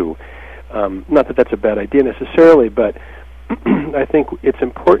 or 2. Not that that's a bad idea necessarily, but I think it's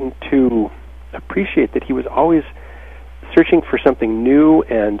important to appreciate that he was always searching for something new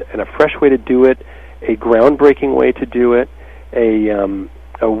and a fresh way to do it, a groundbreaking way to do it,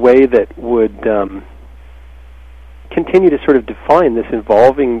 a way that would continue to sort of define this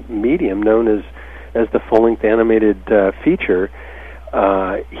evolving medium known as the full-length animated feature.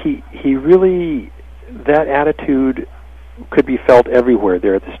 He really, that attitude could be felt everywhere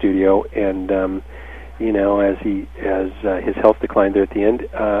there at the studio, and as his health declined there at the end,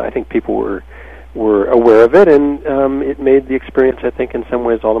 I think people were aware of it, and it made the experience, I think, in some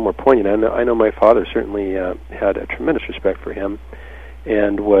ways all the more poignant. I know my father certainly had a tremendous respect for him,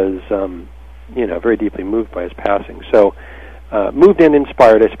 and was very deeply moved by his passing. So moved and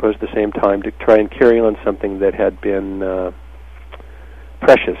inspired, I suppose, at the same time to try and carry on something that had been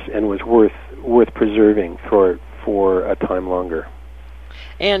precious and was worth preserving for a time longer.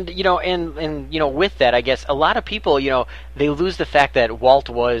 And with that, I guess a lot of people, they lose the fact that Walt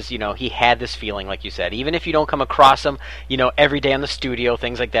was, he had this feeling, like you said, even if you don't come across him, every day in the studio,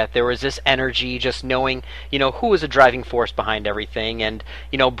 things like that. There was this energy, just knowing, who was a driving force behind everything, and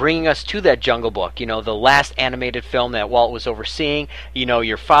bringing us to that Jungle Book, the last animated film that Walt was overseeing.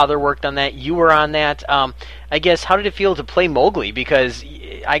 Your father worked on that, you were on that. I guess, how did it feel to play Mowgli? Because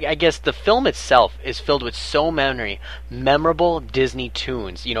I guess the film itself is filled with so many memorable Disney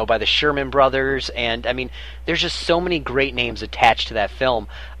tunes, by the Sherman Brothers, and I mean, there's just so many great names attached to that film.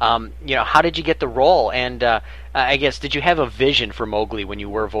 How did you get the role? And I guess, did you have a vision for Mowgli when you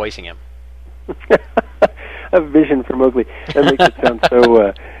were voicing him? A vision for Mowgli. That makes it sound so,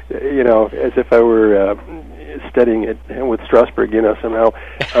 as if I were studying it with Strasberg, somehow.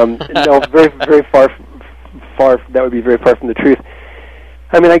 No, very, very far. That would be very far from the truth.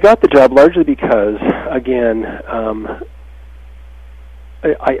 I mean, I got the job largely because, again,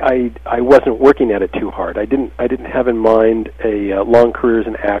 I wasn't working at it too hard. I didn't have in mind a long career as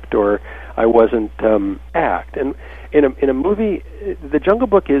an actor. I wasn't act. And in a movie, The Jungle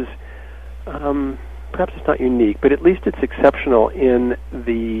Book is perhaps it's not unique, but at least it's exceptional in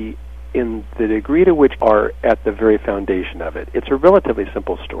the degree to which are at the very foundation of it. It's a relatively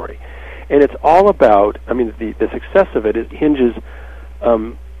simple story, and it's all about. I mean, the success of it hinges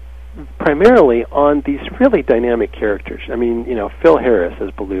primarily on these really dynamic characters. I mean, Phil Harris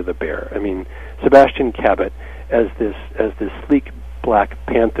as Baloo the bear. I mean, Sebastian Cabot as this sleek Black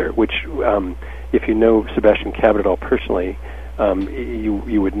Panther, which, if you know Sebastian Cabot at all personally,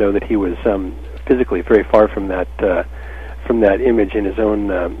 you would know that he was physically very far from that image in his own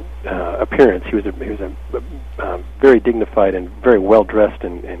appearance. He was a very dignified and very well dressed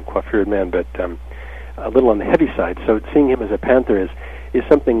and coiffured man, but a little on the heavy side. So seeing him as a panther is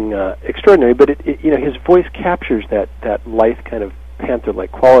something extraordinary. But his voice captures that lithe kind of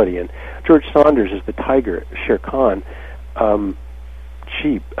panther-like quality. And George Saunders is the tiger, Shere Khan.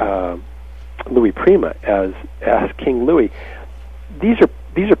 Louis Prima as King Louis. These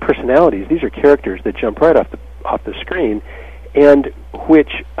are personalities. These are characters that jump right off the screen, and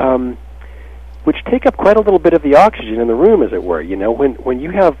which take up quite a little bit of the oxygen in the room, as it were. When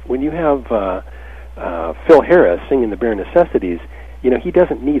you have Phil Harris singing the bare necessities, he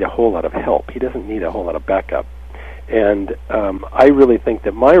doesn't need a whole lot of help. He doesn't need a whole lot of backup. And I really think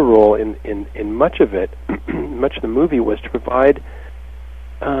that my role in much of it, much of the movie, was to provide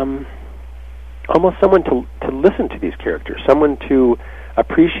almost someone to listen to these characters, someone to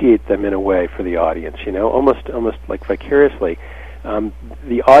appreciate them in a way for the audience. Almost like vicariously.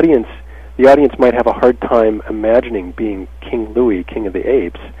 The audience might have a hard time imagining being King Louis, King of the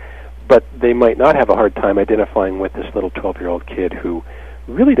Apes, but they might not have a hard time identifying with this little 12-year-old kid who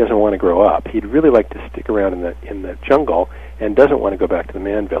really doesn't want to grow up. He'd really like to stick around in the jungle and doesn't want to go back to the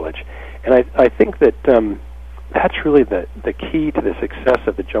man village. And I think that that's really the key to the success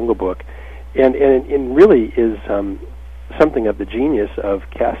of the Jungle Book, and really is something of the genius of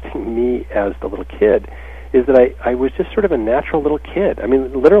casting me as the little kid is that I was just sort of a natural little kid. I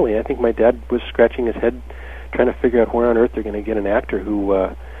mean, literally, I think my dad was scratching his head trying to figure out where on earth they're going to get an actor who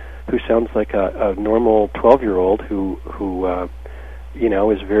sounds like a normal 12-year-old who you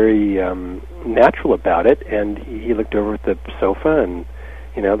know, is very natural about it. And he looked over at the sofa, and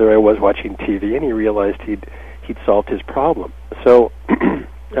you know, there I was watching TV, and he realized he'd solved his problem. So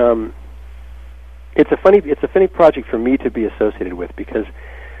it's a funny project for me to be associated with, because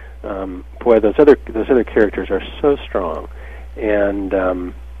boy, those other characters are so strong, and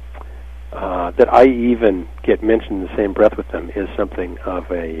that I even get mentioned in the same breath with them is something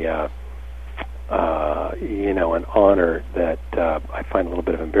of a you know, an honor that I find a little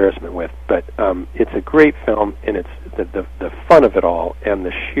bit of embarrassment with. But it's a great film, and it's the fun of it all, and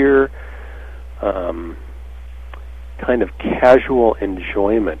the sheer kind of casual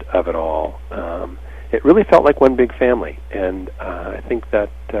enjoyment of it all. It really felt like one big family, and I think that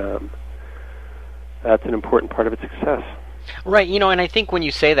that's an important part of its success. Right, you know, and I think when you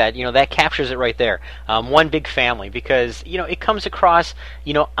say that, you know, that captures it right there. One big family, because, you know, it comes across,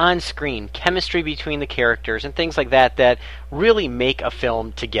 you know, on screen, chemistry between the characters and things like that that really make a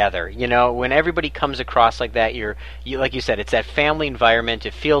film together. You know, when everybody comes across like that, you like you said, it's that family environment.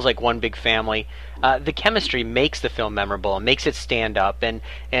 It feels like one big family. The chemistry makes the film memorable and makes it stand up, and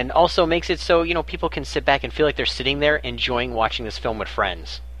also makes it so, you know, people can sit back and feel like they're sitting there enjoying watching this film with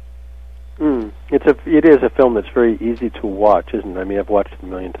friends. It is a film that's very easy to watch, isn't it? I mean, I've watched it a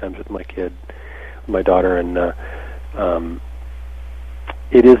million times with my kid, my daughter, and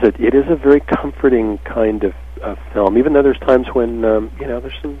it is a very comforting kind of film. Even though there's times when you know,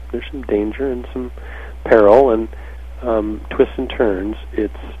 there's some danger and some peril and twists and turns.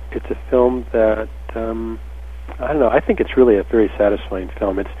 It's a film that I don't know. I think it's really a very satisfying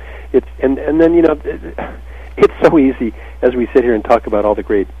film. It's and then, you know, it's so easy as we sit here and talk about all the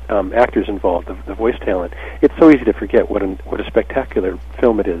great actors involved, the voice talent. It's so easy to forget what a spectacular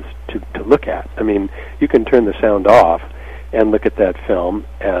film it is to look at. I mean, you can turn the sound off and look at that film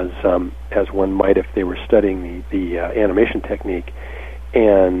as one might if they were studying the animation technique,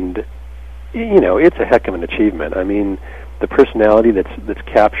 and you know, it's a heck of an achievement. I mean, the personality that's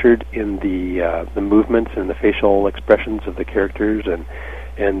captured in the movements and the facial expressions of the characters,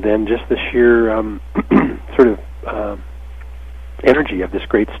 and then just the sheer sort of energy of this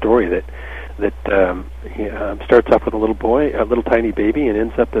great story that starts off with a little boy, a little tiny baby, and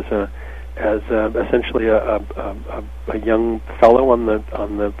ends up as essentially a young fellow on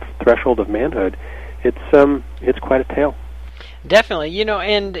the threshold of manhood. It's quite a tale. Definitely,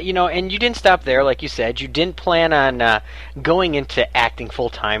 and you didn't stop there, like you said. You didn't plan on going into acting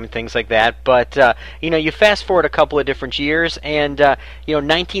full time and things like that. But you fast forward a couple of different years, and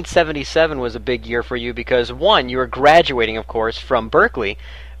 1977 was a big year for you because one, you were graduating, of course, from Berkeley,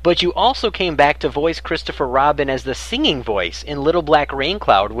 but you also came back to voice Christopher Robin as the singing voice in Little Black Rain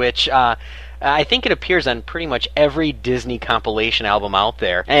Cloud, which I think it appears on pretty much every Disney compilation album out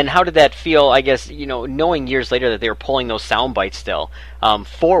there. And how did that feel, I guess, knowing years later that they were pulling those sound bites still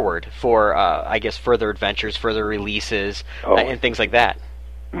forward for, I guess, further adventures, further releases, and things like that?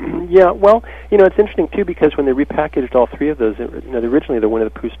 Yeah, well, it's interesting, too, because when they repackaged all three of those, originally the Winnie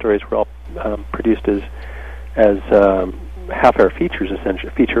the Pooh stories were all produced as half-hour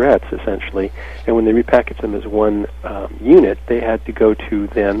featurettes, essentially. And when they repackaged them as one unit, they had to go to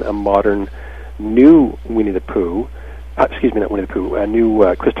then a modern new Winnie the Pooh, not Winnie the Pooh, a new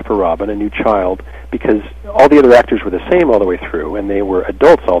Christopher Robin, a new child, because all the other actors were the same all the way through, and they were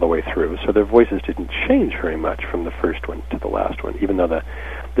adults all the way through, so their voices didn't change very much from the first one to the last one, even though the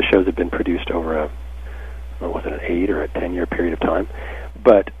shows had been produced over an 8 or a 10-year period of time.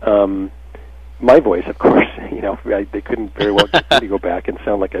 But my voice, of course, they couldn't very well get me to go back and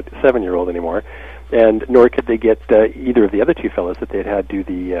sound like a 7-year-old anymore, and nor could they get either of the other two fellows that they'd had do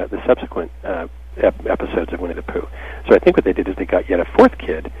the subsequent episodes of Winnie the Pooh. So I think what they did is they got yet a fourth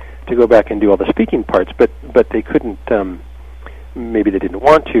kid to go back and do all the speaking parts, but they couldn't. Maybe they didn't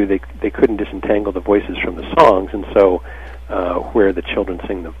want to. They couldn't disentangle the voices from the songs, and so where the children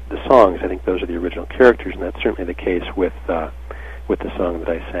sing the songs, I think those are the original characters, and that's certainly the case with the song that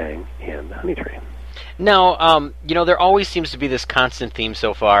I sang in Honey Tree. Now, there always seems to be this constant theme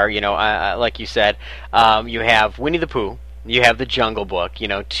so far. Like you said, you have Winnie the Pooh, you have the Jungle Book.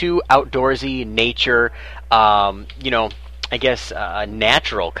 Two outdoorsy nature, I guess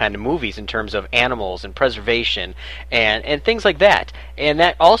natural kind of movies in terms of animals and preservation and things like that. And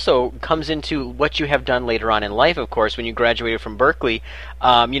that also comes into what you have done later on in life, of course, when you graduated from Berkeley,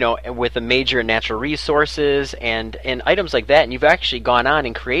 with a major in natural resources and items like that. And you've actually gone on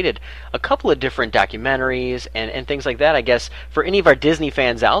and created a couple of different documentaries and things like that. I guess for any of our Disney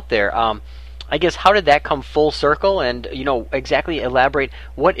fans out there, I guess, how did that come full circle? And, exactly elaborate,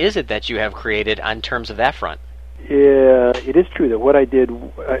 what is it that you have created on terms of that front? Yeah, it is true that what I did,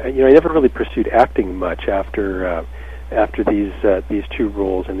 I never really pursued acting much after these two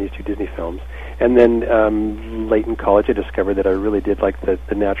roles in these two Disney films. And then late in college, I discovered that I really did like the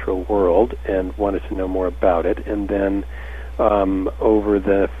natural world and wanted to know more about it. And then over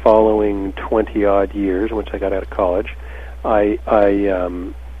the following 20-odd years, once I got out of college, I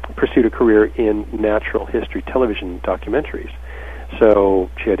pursued a career in natural history television documentaries. So,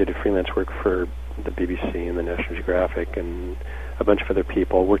 I did freelance work for the BBC and the National Geographic and a bunch of other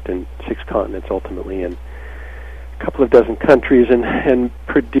people. Worked in 6 continents ultimately, and a couple of dozen countries, and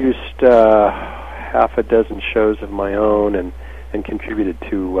produced half a dozen shows of my own, and contributed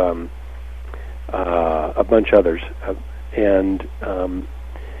to a bunch others.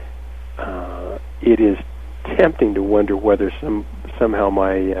 It is tempting to wonder whether somehow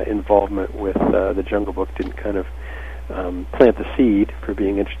my involvement with the Jungle Book didn't kind of plant the seed for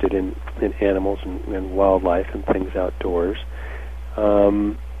being interested in animals and wildlife and things outdoors.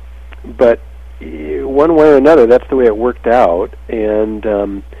 But one way or another, that's the way it worked out, and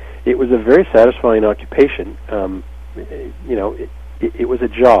it was a very satisfying occupation. It was a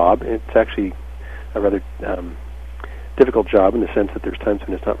job. It's actually a rather difficult job in the sense that there's times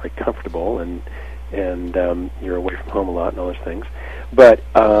when it's not very comfortable, and you're away from home a lot and all those things. But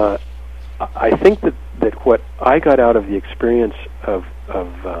I think that what I got out of the experience of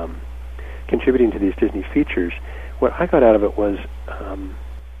contributing to these Disney features, what I got out of it was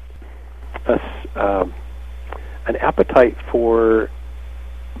an appetite for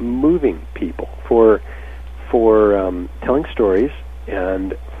moving people, for telling stories,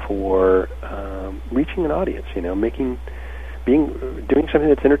 and for reaching an audience. Doing something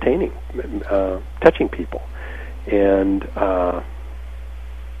that's entertaining, touching people, and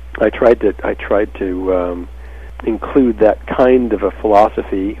I tried to include that kind of a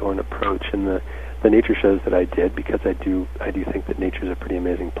philosophy or an approach in the nature shows that I did, because I do think that nature is a pretty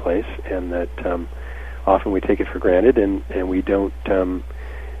amazing place, and that often we take it for granted, and we don't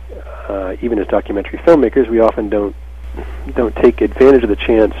even as documentary filmmakers, we often don't take advantage of the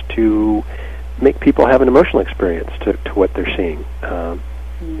chance to make people have an emotional experience to what they're seeing.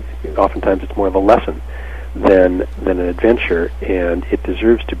 Oftentimes it's more of a lesson than an adventure, and it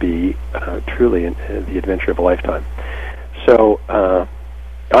deserves to be truly the adventure of a lifetime. So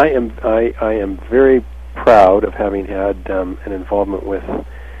I am very proud of having had an involvement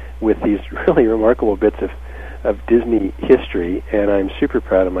with these really remarkable bits of Disney history, and I'm super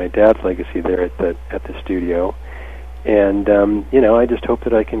proud of my dad's legacy there at the studio. And I just hope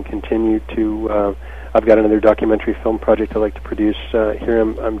that I can continue to. I've got another documentary film project I'd like to produce. Here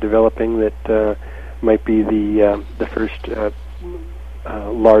I'm developing that might be the first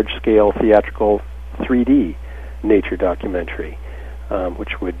large-scale theatrical 3D nature documentary,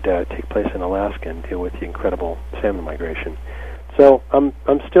 which would take place in Alaska and deal with the incredible salmon migration. So I'm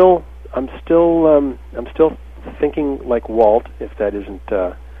still thinking like Walt, if that isn't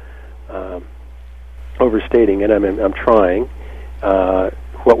overstating it. I'm trying.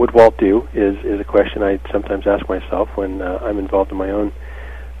 What would Walt do is a question I sometimes ask myself when I'm involved in my own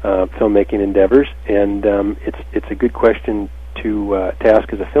filmmaking endeavors, and it's a good question to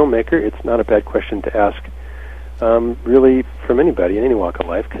ask as a filmmaker. It's not a bad question to ask really from anybody in any walk of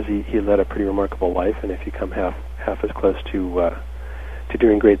life, because he led a pretty remarkable life, and if you come half as close to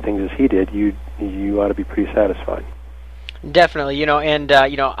doing great things as he did, you ought to be pretty satisfied. Definitely,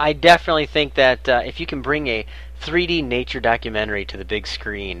 I definitely think that if you can bring a 3D nature documentary to the big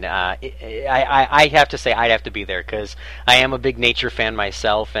screen, I have to say I'd have to be there, because I am a big nature fan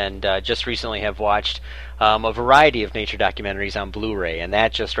myself, and just recently have watched a variety of nature documentaries on Blu-ray, and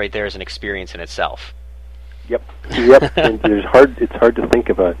that just right there is an experience in itself. Yep. And it's hard to think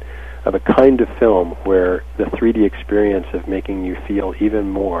of a kind of film where the 3D experience of making you feel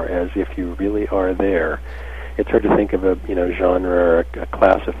even more as if you really are there. It's hard to think of a genre or a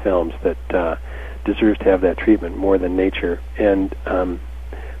class of films that deserves to have that treatment more than nature. And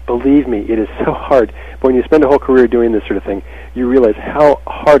believe me, it is so hard. When you spend a whole career doing this sort of thing, you realize how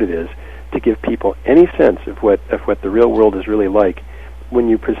hard it is to give people any sense of what the real world is really like when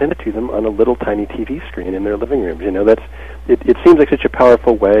you present it to them on a little tiny TV screen in their living rooms. It seems like such a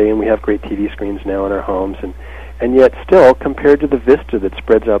powerful way, and we have great TV screens now in our homes, and yet still, compared to the vista that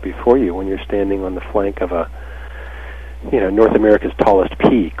spreads out before you when you're standing on the flank of North America's tallest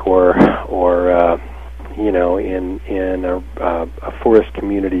peak, or in a forest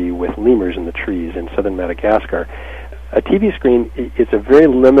community with lemurs in the trees in southern Madagascar, a TV screen is a very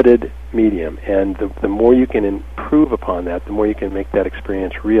limited medium, and the more you can improve upon that, the more you can make that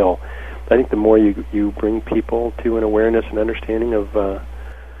experience real, think the more you bring people to an awareness and understanding of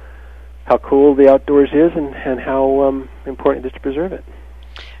how cool the outdoors is and how important it is to preserve it.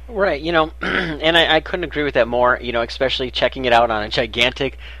 Right, and I couldn't agree with that more, especially checking it out on a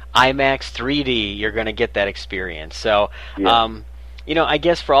gigantic IMAX 3D, you're going to get that experience. So, I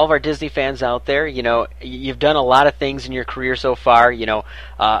guess for all of our Disney fans out there, you've done a lot of things in your career so far.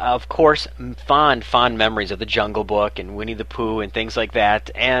 Of course, fond memories of the Jungle Book and Winnie the Pooh and things like that.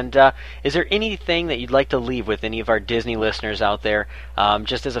 And is there anything that you'd like to leave with any of our Disney listeners out there,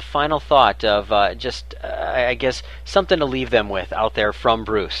 just as a final thought of I guess, something to leave them with out there from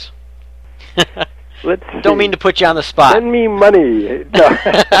Bruce? Don't mean to put you on the spot. Send me money. No.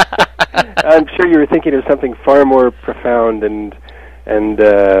 I'm sure you were thinking of something far more profound and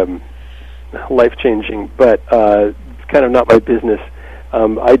life-changing, but it's kind of not my business.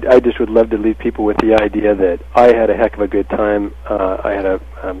 I just would love to leave people with the idea that I had a heck of a good time. I had a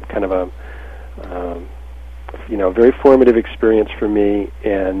kind of a very formative experience for me,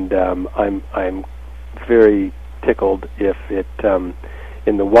 and I'm very tickled if it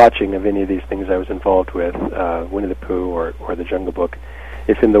in the watching of any of these things I was involved with, Winnie the Pooh or the Jungle Book,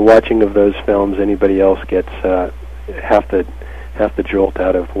 if in the watching of those films anybody else gets half the jolt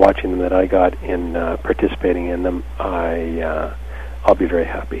out of watching them that I got in participating in them, I'll be very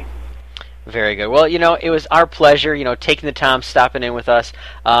happy. Very good. Well, it was our pleasure, taking the time, stopping in with us.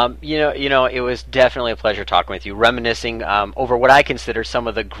 It was definitely a pleasure talking with you, reminiscing over what I consider some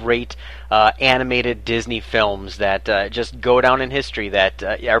of the great animated Disney films that just go down in history, that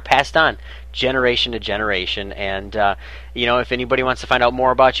are passed on generation to generation. And if anybody wants to find out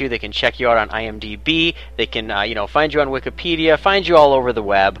more about you, they can check you out on IMDb. They can find you on Wikipedia, find you all over the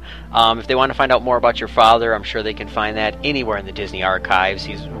web. If they want to find out more about your father, I'm sure they can find that anywhere in the Disney archives.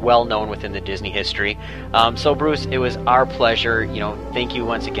 He's well known within the Disney history. So Bruce, it was our pleasure. Thank you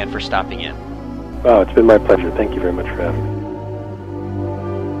once again for stopping in. Oh, it's been my pleasure. Thank you very much for having me.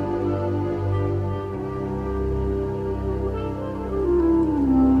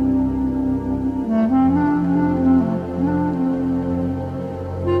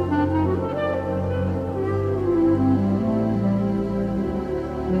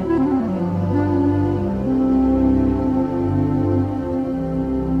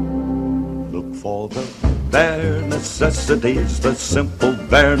 Bare necessities, the simple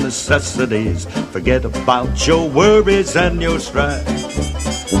bare necessities. Forget about your worries and your strife.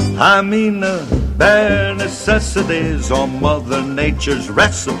 I mean the bare necessities are Mother Nature's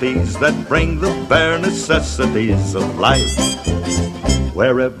recipes that bring the bare necessities of life.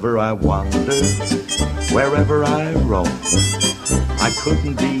 Wherever I wander, wherever I roam, I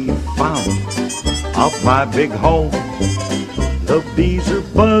couldn't be found off my big home. The bees are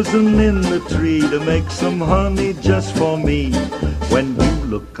buzzing in the tree to make some honey just for me. When you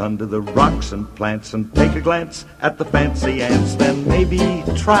look under the rocks and plants and take a glance at the fancy ants, then maybe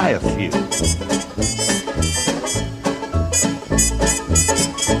try a few.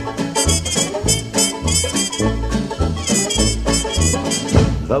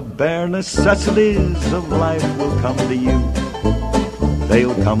 The bare necessities of life will come to you.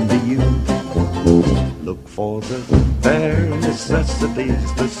 They'll come to you. Look for the bare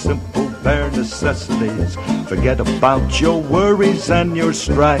necessities, the simple bare necessities. Forget about your worries and your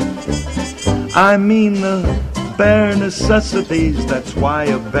strife. I mean the bare necessities. That's why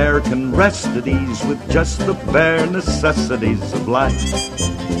a bear can rest at ease with just the bare necessities of life.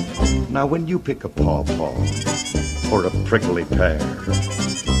 Now when you pick a pawpaw or a prickly pear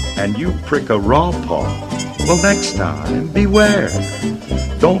and you prick a raw paw, well, next time beware.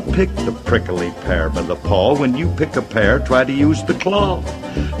 Don't pick the prickly pear by the paw. When you pick a pear, try to use the claw.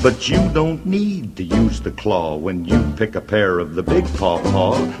 But you don't need to use the claw when you pick a pear of the big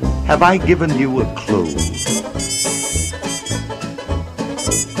pawpaw. Have I given you a clue?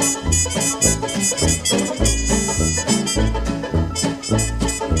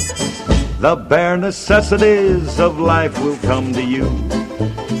 The bare necessities of life will come to you.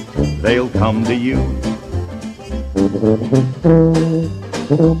 They'll come to you.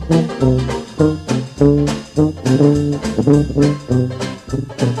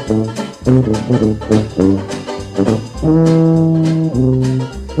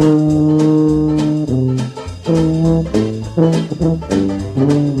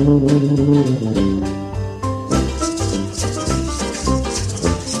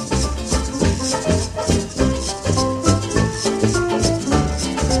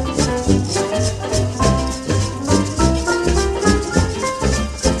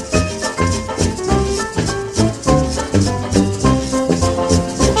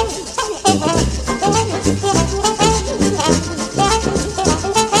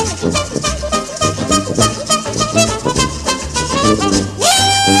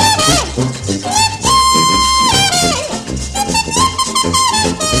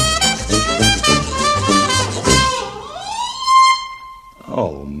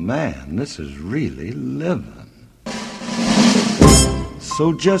 man, this is really living.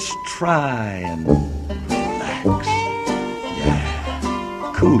 So just try and relax.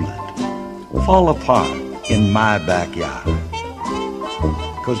 Yeah, cool it. Fall apart in my backyard.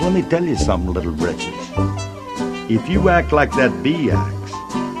 'Cause let me tell you something, little britches. If you act like that bee acts,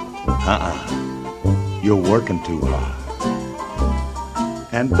 you're working too hard.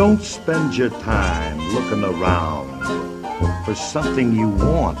 And don't spend your time looking around for something you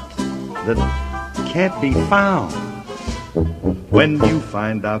want that can't be found. When you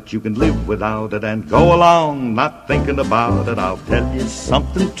find out you can live without it and go along not thinking about it, I'll tell you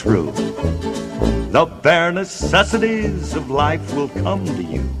something true. The bare necessities of life will come to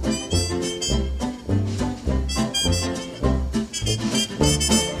you.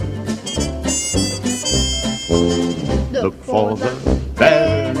 Look for the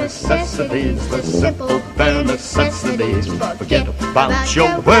bare necessities, the simple bare necessities. Forget about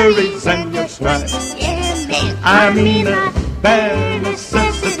your worries and your strife. I mean bare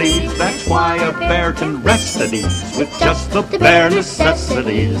necessities. That's why a bear can rest at ease with just the bare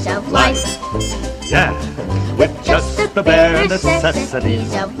necessities of life. Yeah, with just the bare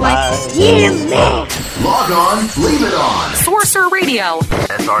necessities of life. Yeah, man. Log on, leave it on. Sorcerer Radio.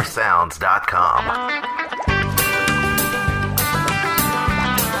 SRSounds.com.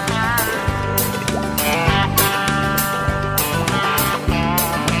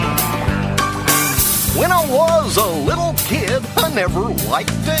 When I was a little kid, I never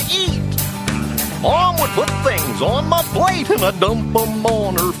liked to eat. Mom would put things on my plate and I'd dump them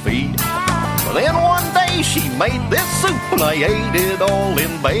on her feet. But then one day she made this soup and I ate it all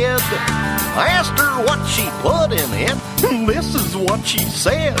in bed. I asked her what she put in it, and this is what she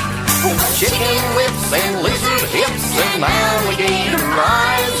said. Chicken lips and lizard hips and alligator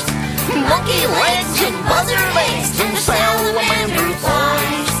eyes, monkey legs and buzzard legs and salamander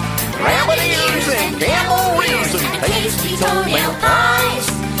thighs, rabbit ears and camel ears and tasty toenail pies.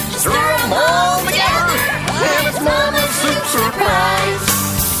 Stir them all together, and it's Mama's soup surprise.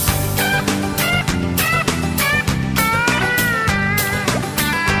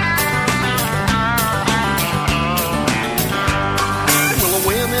 Well, I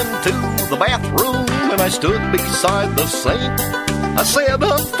went into the bathroom and I stood beside the sink. I said,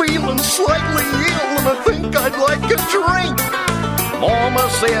 I'm feeling slightly ill and I think I'd like a drink. Mama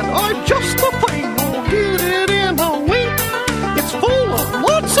said, I'm just the thing, we'll get it in a wink. It's full of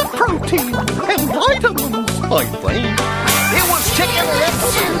lots of protein and vitamins, I think. It was chicken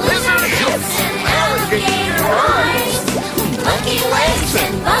lips and lizard hips and alligator eyes, monkey legs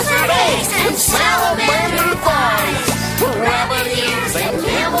and buzzard eggs and salamander thighs, rabbit ears and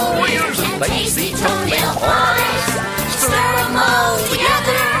camel ears and tasty toenail pies. Stir them all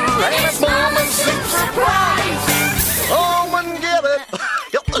together and it's Mama's soup surprise. Oh, and get it.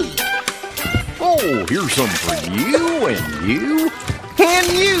 Oh, here's some for you and you and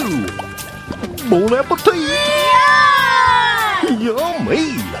you. Bon appetit.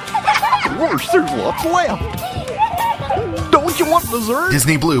 Yummy. Of course, there's lots left. Don't you want dessert?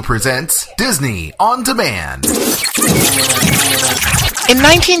 Disney Blue presents Disney On Demand. In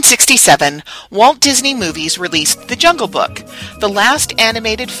 1967, Walt Disney Movies released The Jungle Book, the last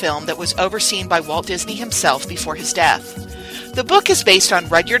animated film that was overseen by Walt Disney himself before his death. The book is based on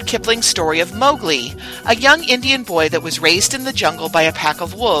Rudyard Kipling's story of Mowgli, a young Indian boy that was raised in the jungle by a pack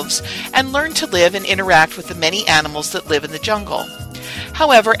of wolves and learned to live and interact with the many animals that live in the jungle.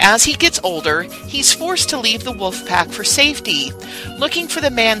 However, as he gets older, he's forced to leave the wolf pack for safety, looking for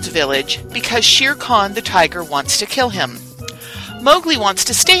the man's village because Shere Khan the tiger wants to kill him. Mowgli wants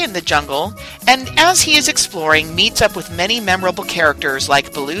to stay in the jungle, and as he is exploring, meets up with many memorable characters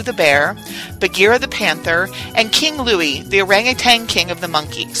like Baloo the bear, Bagheera the panther, and King Louie, the orangutan king of the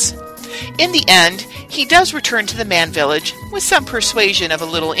monkeys. In the end, he does return to the man village with some persuasion of a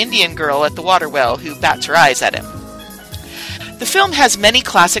little Indian girl at the water well who bats her eyes at him. The film has many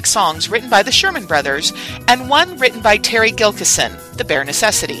classic songs written by the Sherman Brothers, and one written by Terry Gilkyson, The Bare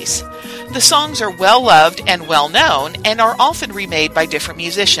Necessities. The songs are well loved and well known, and are often remade by different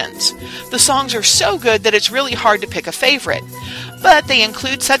musicians. The songs are so good that it's really hard to pick a favorite, but they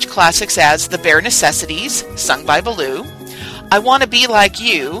include such classics as The Bare Necessities, sung by Baloo, I Want to Be Like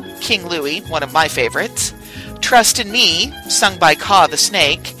You, King Louie, one of my favorites, Trust in Me, sung by Kaa the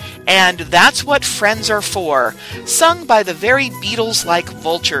Snake, and That's What Friends Are For, sung by the very Beatles-like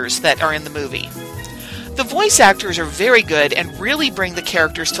vultures that are in the movie. The voice actors are very good and really bring the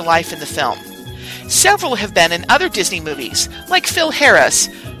characters to life in the film. Several have been in other Disney movies, like Phil Harris,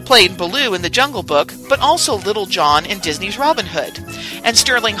 played Baloo in The Jungle Book, but also Little John in Disney's Robin Hood, and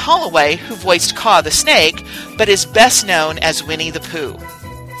Sterling Holloway, who voiced Kaa the Snake, but is best known as Winnie the Pooh.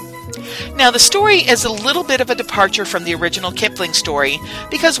 Now, the story is a little bit of a departure from the original Kipling story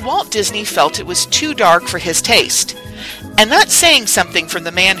because Walt Disney felt it was too dark for his taste. And that's saying something from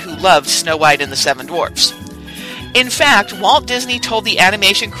the man who loved Snow White and the Seven Dwarfs. In fact, Walt Disney told the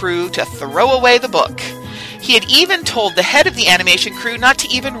animation crew to throw away the book. He had even told the head of the animation crew not to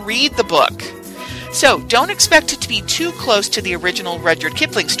even read the book. So, don't expect it to be too close to the original Rudyard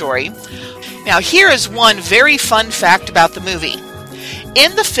Kipling story. Now, here is one very fun fact about the movie.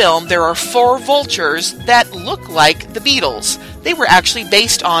 In the film, there are 4 vultures that look like the Beatles. They were actually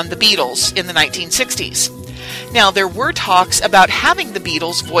based on the Beatles in the 1960s. Now, there were talks about having the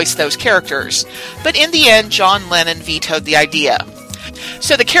Beatles voice those characters, but in the end, John Lennon vetoed the idea.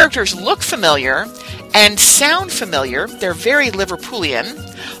 So the characters look familiar and sound familiar. They're very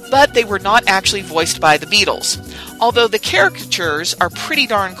Liverpoolian, but they were not actually voiced by the Beatles, although the caricatures are pretty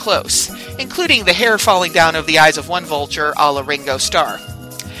darn close, including the hair falling down over the eyes of one vulture a la Ringo Starr.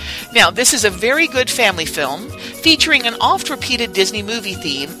 Now, this is a very good family film featuring an oft-repeated Disney movie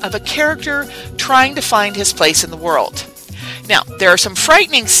theme of a character trying to find his place in the world. Now, there are some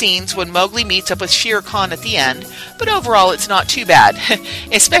frightening scenes when Mowgli meets up with Shere Khan at the end, but overall it's not too bad,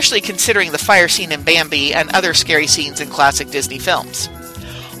 especially considering the fire scene in Bambi and other scary scenes in classic Disney films.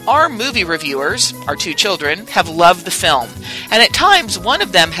 Our movie reviewers, our 2 children, have loved the film, and at times one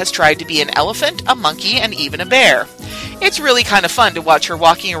of them has tried to be an elephant, a monkey, and even a bear. It's really kind of fun to watch her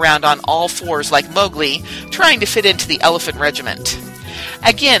walking around on all 4s like Mowgli, trying to fit into the elephant regiment.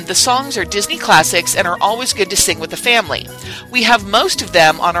 Again, the songs are Disney classics and are always good to sing with the family. We have most of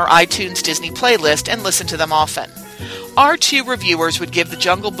them on our iTunes Disney playlist and listen to them often. Our 2 reviewers would give The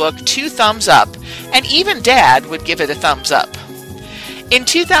Jungle Book 2 thumbs up, and even Dad would give it a thumbs up. In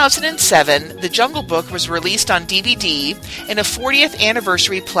 2007, The Jungle Book was released on DVD in a 40th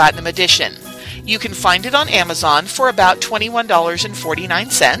anniversary platinum edition. You can find it on Amazon for about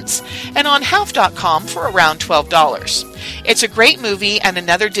 $21.49 and on Half.com for around $12. It's a great movie and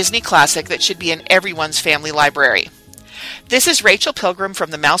another Disney classic that should be in everyone's family library. This is Rachel Pilgrim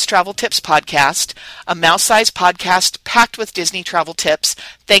from the Mouse Travel Tips podcast, a mouse-sized podcast packed with Disney travel tips.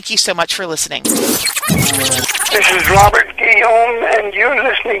 Thank you so much for listening. This is Robert Guillaume, and you're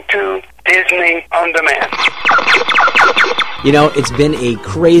listening to Disney On Demand. You know, it's been a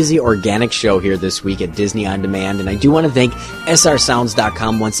crazy organic show here this week at Disney On Demand, and I do want to thank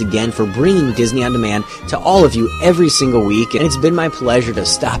srsounds.com once again for bringing Disney On Demand to all of you every single week, and it's been my pleasure to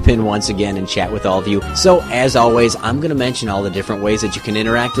stop in once again and chat with all of you. So, as always, I'm going to mention all the different ways that you can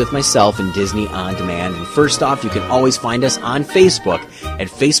interact with myself and Disney On Demand, and first off, you can always find us on Facebook at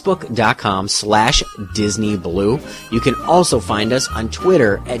facebook.com/DisneyBlue. You can also find us on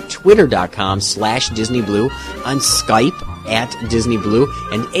Twitter at twitter.com/DisneyBlue, on Skype at Disney Blue,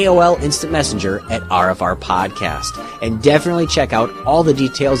 and AOL Instant Messenger at RFR Podcast. And definitely check out all the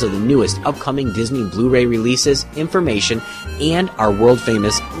details of the newest upcoming Disney Blu-ray releases, information, and our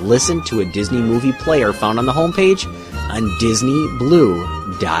world-famous Listen to a Disney Movie player found on the homepage on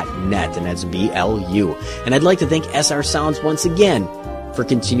DisneyBlue.net, and that's BLU. And I'd like to thank SR Sounds once again for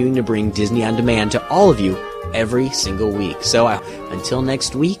continuing to bring Disney On Demand to all of you every single week. So until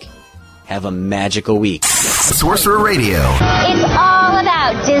next week, have a magical week. Sorcerer Radio. It's all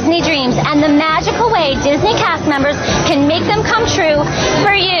about Disney dreams and the magical way Disney cast members can make them come true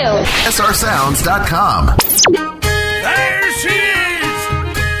for you. srsounds.com. There she is!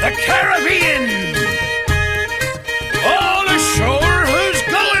 The Caribbean! All ashore who's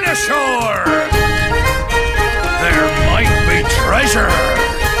going ashore! There might be treasure!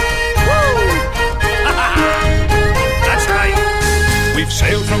 We've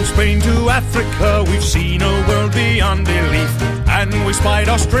sailed from Spain to Africa, we've seen a world beyond belief, and we spied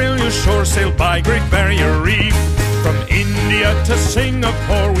Australia's shore, sailed by Great Barrier Reef. From India to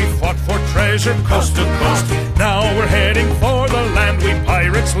Singapore, we fought for treasure coast to coast. Now we're heading for the land we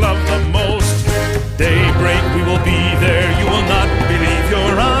pirates love the most. Daybreak, we will be there, you will not believe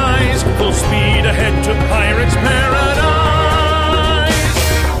your eyes. Full speed ahead to Pirates' Paradise.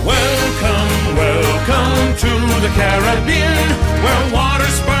 Welcome, welcome to the Caribbean, where water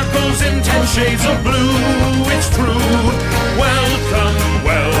sparkles in 10 shades of blue. It's true. Welcome,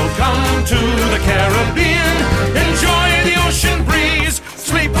 welcome to the Caribbean. Enjoy the ocean breeze,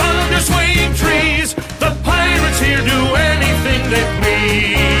 sleep under swaying trees. The pirates here do anything they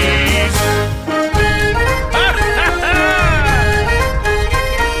please.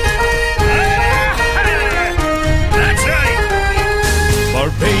 That's right.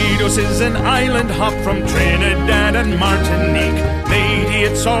 Barbados is an island hop from Trinidad and Martinique. Lady,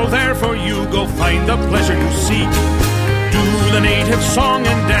 it's all there for you. Go find the pleasure you seek. Do the native song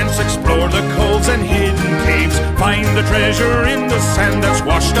and dance. Explore the coves and hidden caves. Find the a treasure in the sand that's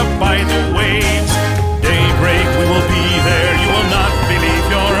washed up by the waves. Daybreak, we will be there, you will not believe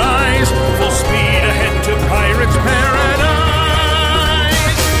your eyes. Full speed ahead to Pirates' Paradise.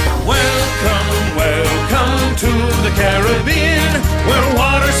 Welcome, welcome to the Caribbean, where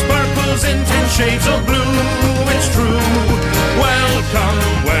water sparkles in 10 shades of blue. It's true. Welcome,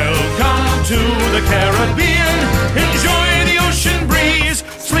 welcome to the Caribbean. Enjoy the ocean breeze,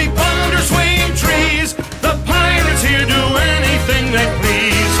 sleep under swaying trees. The pirates here do anything they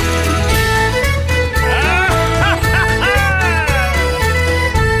please.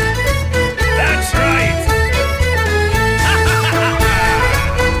 That's right.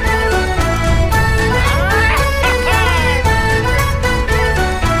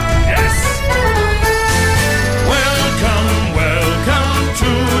 Yes. Welcome, welcome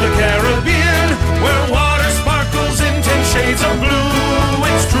to the Caribbean, where water sparkles in 10 shades of blue.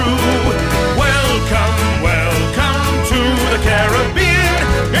 It's true. Welcome, welcome to the Caribbean.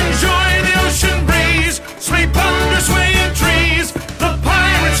 Enjoy the ocean breeze, sleep under swaying trees. The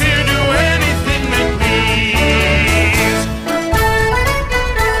pirates here do anything they please.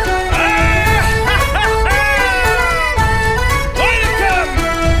 Way to come!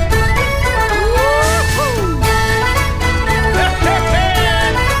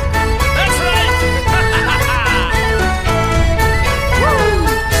 That's right!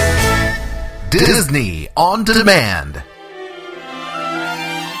 Disney on Demand.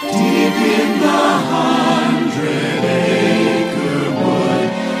 Deep in the 100-acre wood,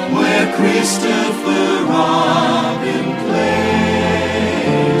 where Christopher Robin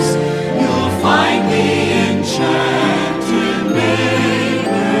plays, you'll find the enchanted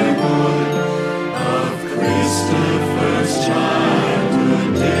neighborhood of Christopher's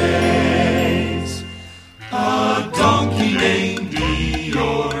childhood days. A donkey named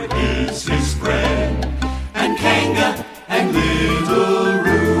Eeyore is his friend, and Kanga and Little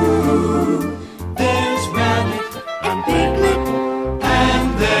Roo. There's Rabbit and Piglet, and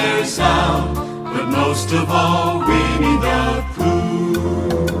there's Owl, but most of all, Winnie the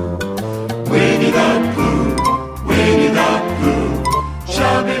Pooh. Winnie the Pooh, Winnie the Pooh,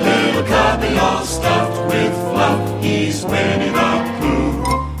 chubby little cubby all stuffed with fluff. He's Winnie the Pooh.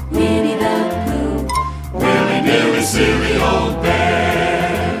 Winnie the Pooh, willy-nilly silly old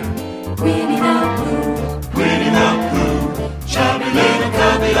bear. Winnie the Pooh, Winnie the Pooh, chubby little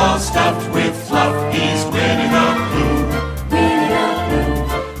cubby all stuffed with fluff. He's Winnie the Pooh. Winnie the Pooh,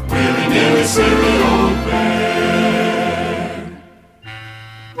 willy-nilly silly old bear.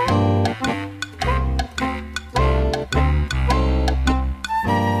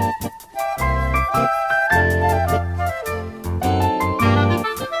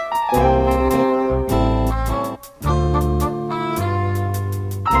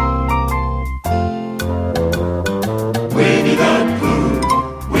 Winnie the Pooh,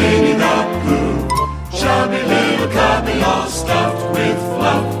 Winnie the Pooh, chubby little cubby all stuffed with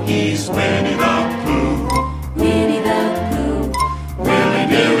fluff. He's Winnie the Pooh. Winnie the Pooh,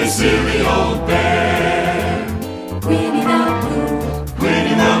 willy-nilly silly old bear. Winnie the Pooh,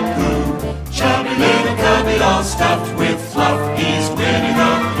 Winnie the Pooh, chubby little cubby all stuffed with fluff. He's Winnie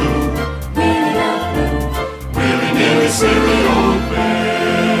the Pooh. Winnie the Pooh, willy-nilly silly old bear.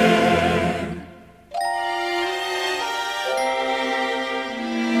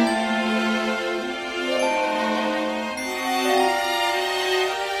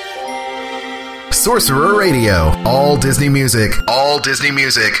 Sorcerer Radio. All Disney music. All Disney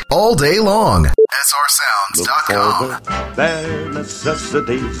music. All day long. SRSounds.com. Look for the bare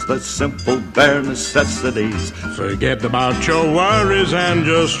necessities, the simple bare necessities. Forget about your worries and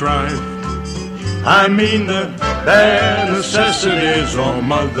just strive. I mean the bare necessities, or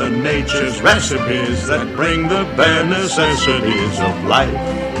Mother Nature's recipes that bring the bare necessities of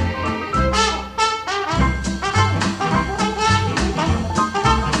life.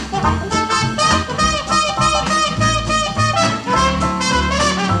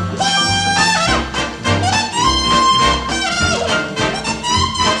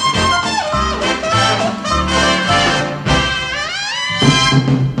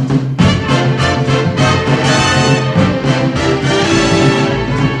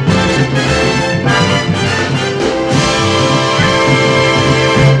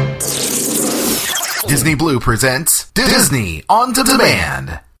 Disney Blue presents Disney on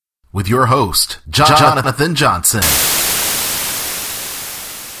Demand with your host, Jonathan Johnson.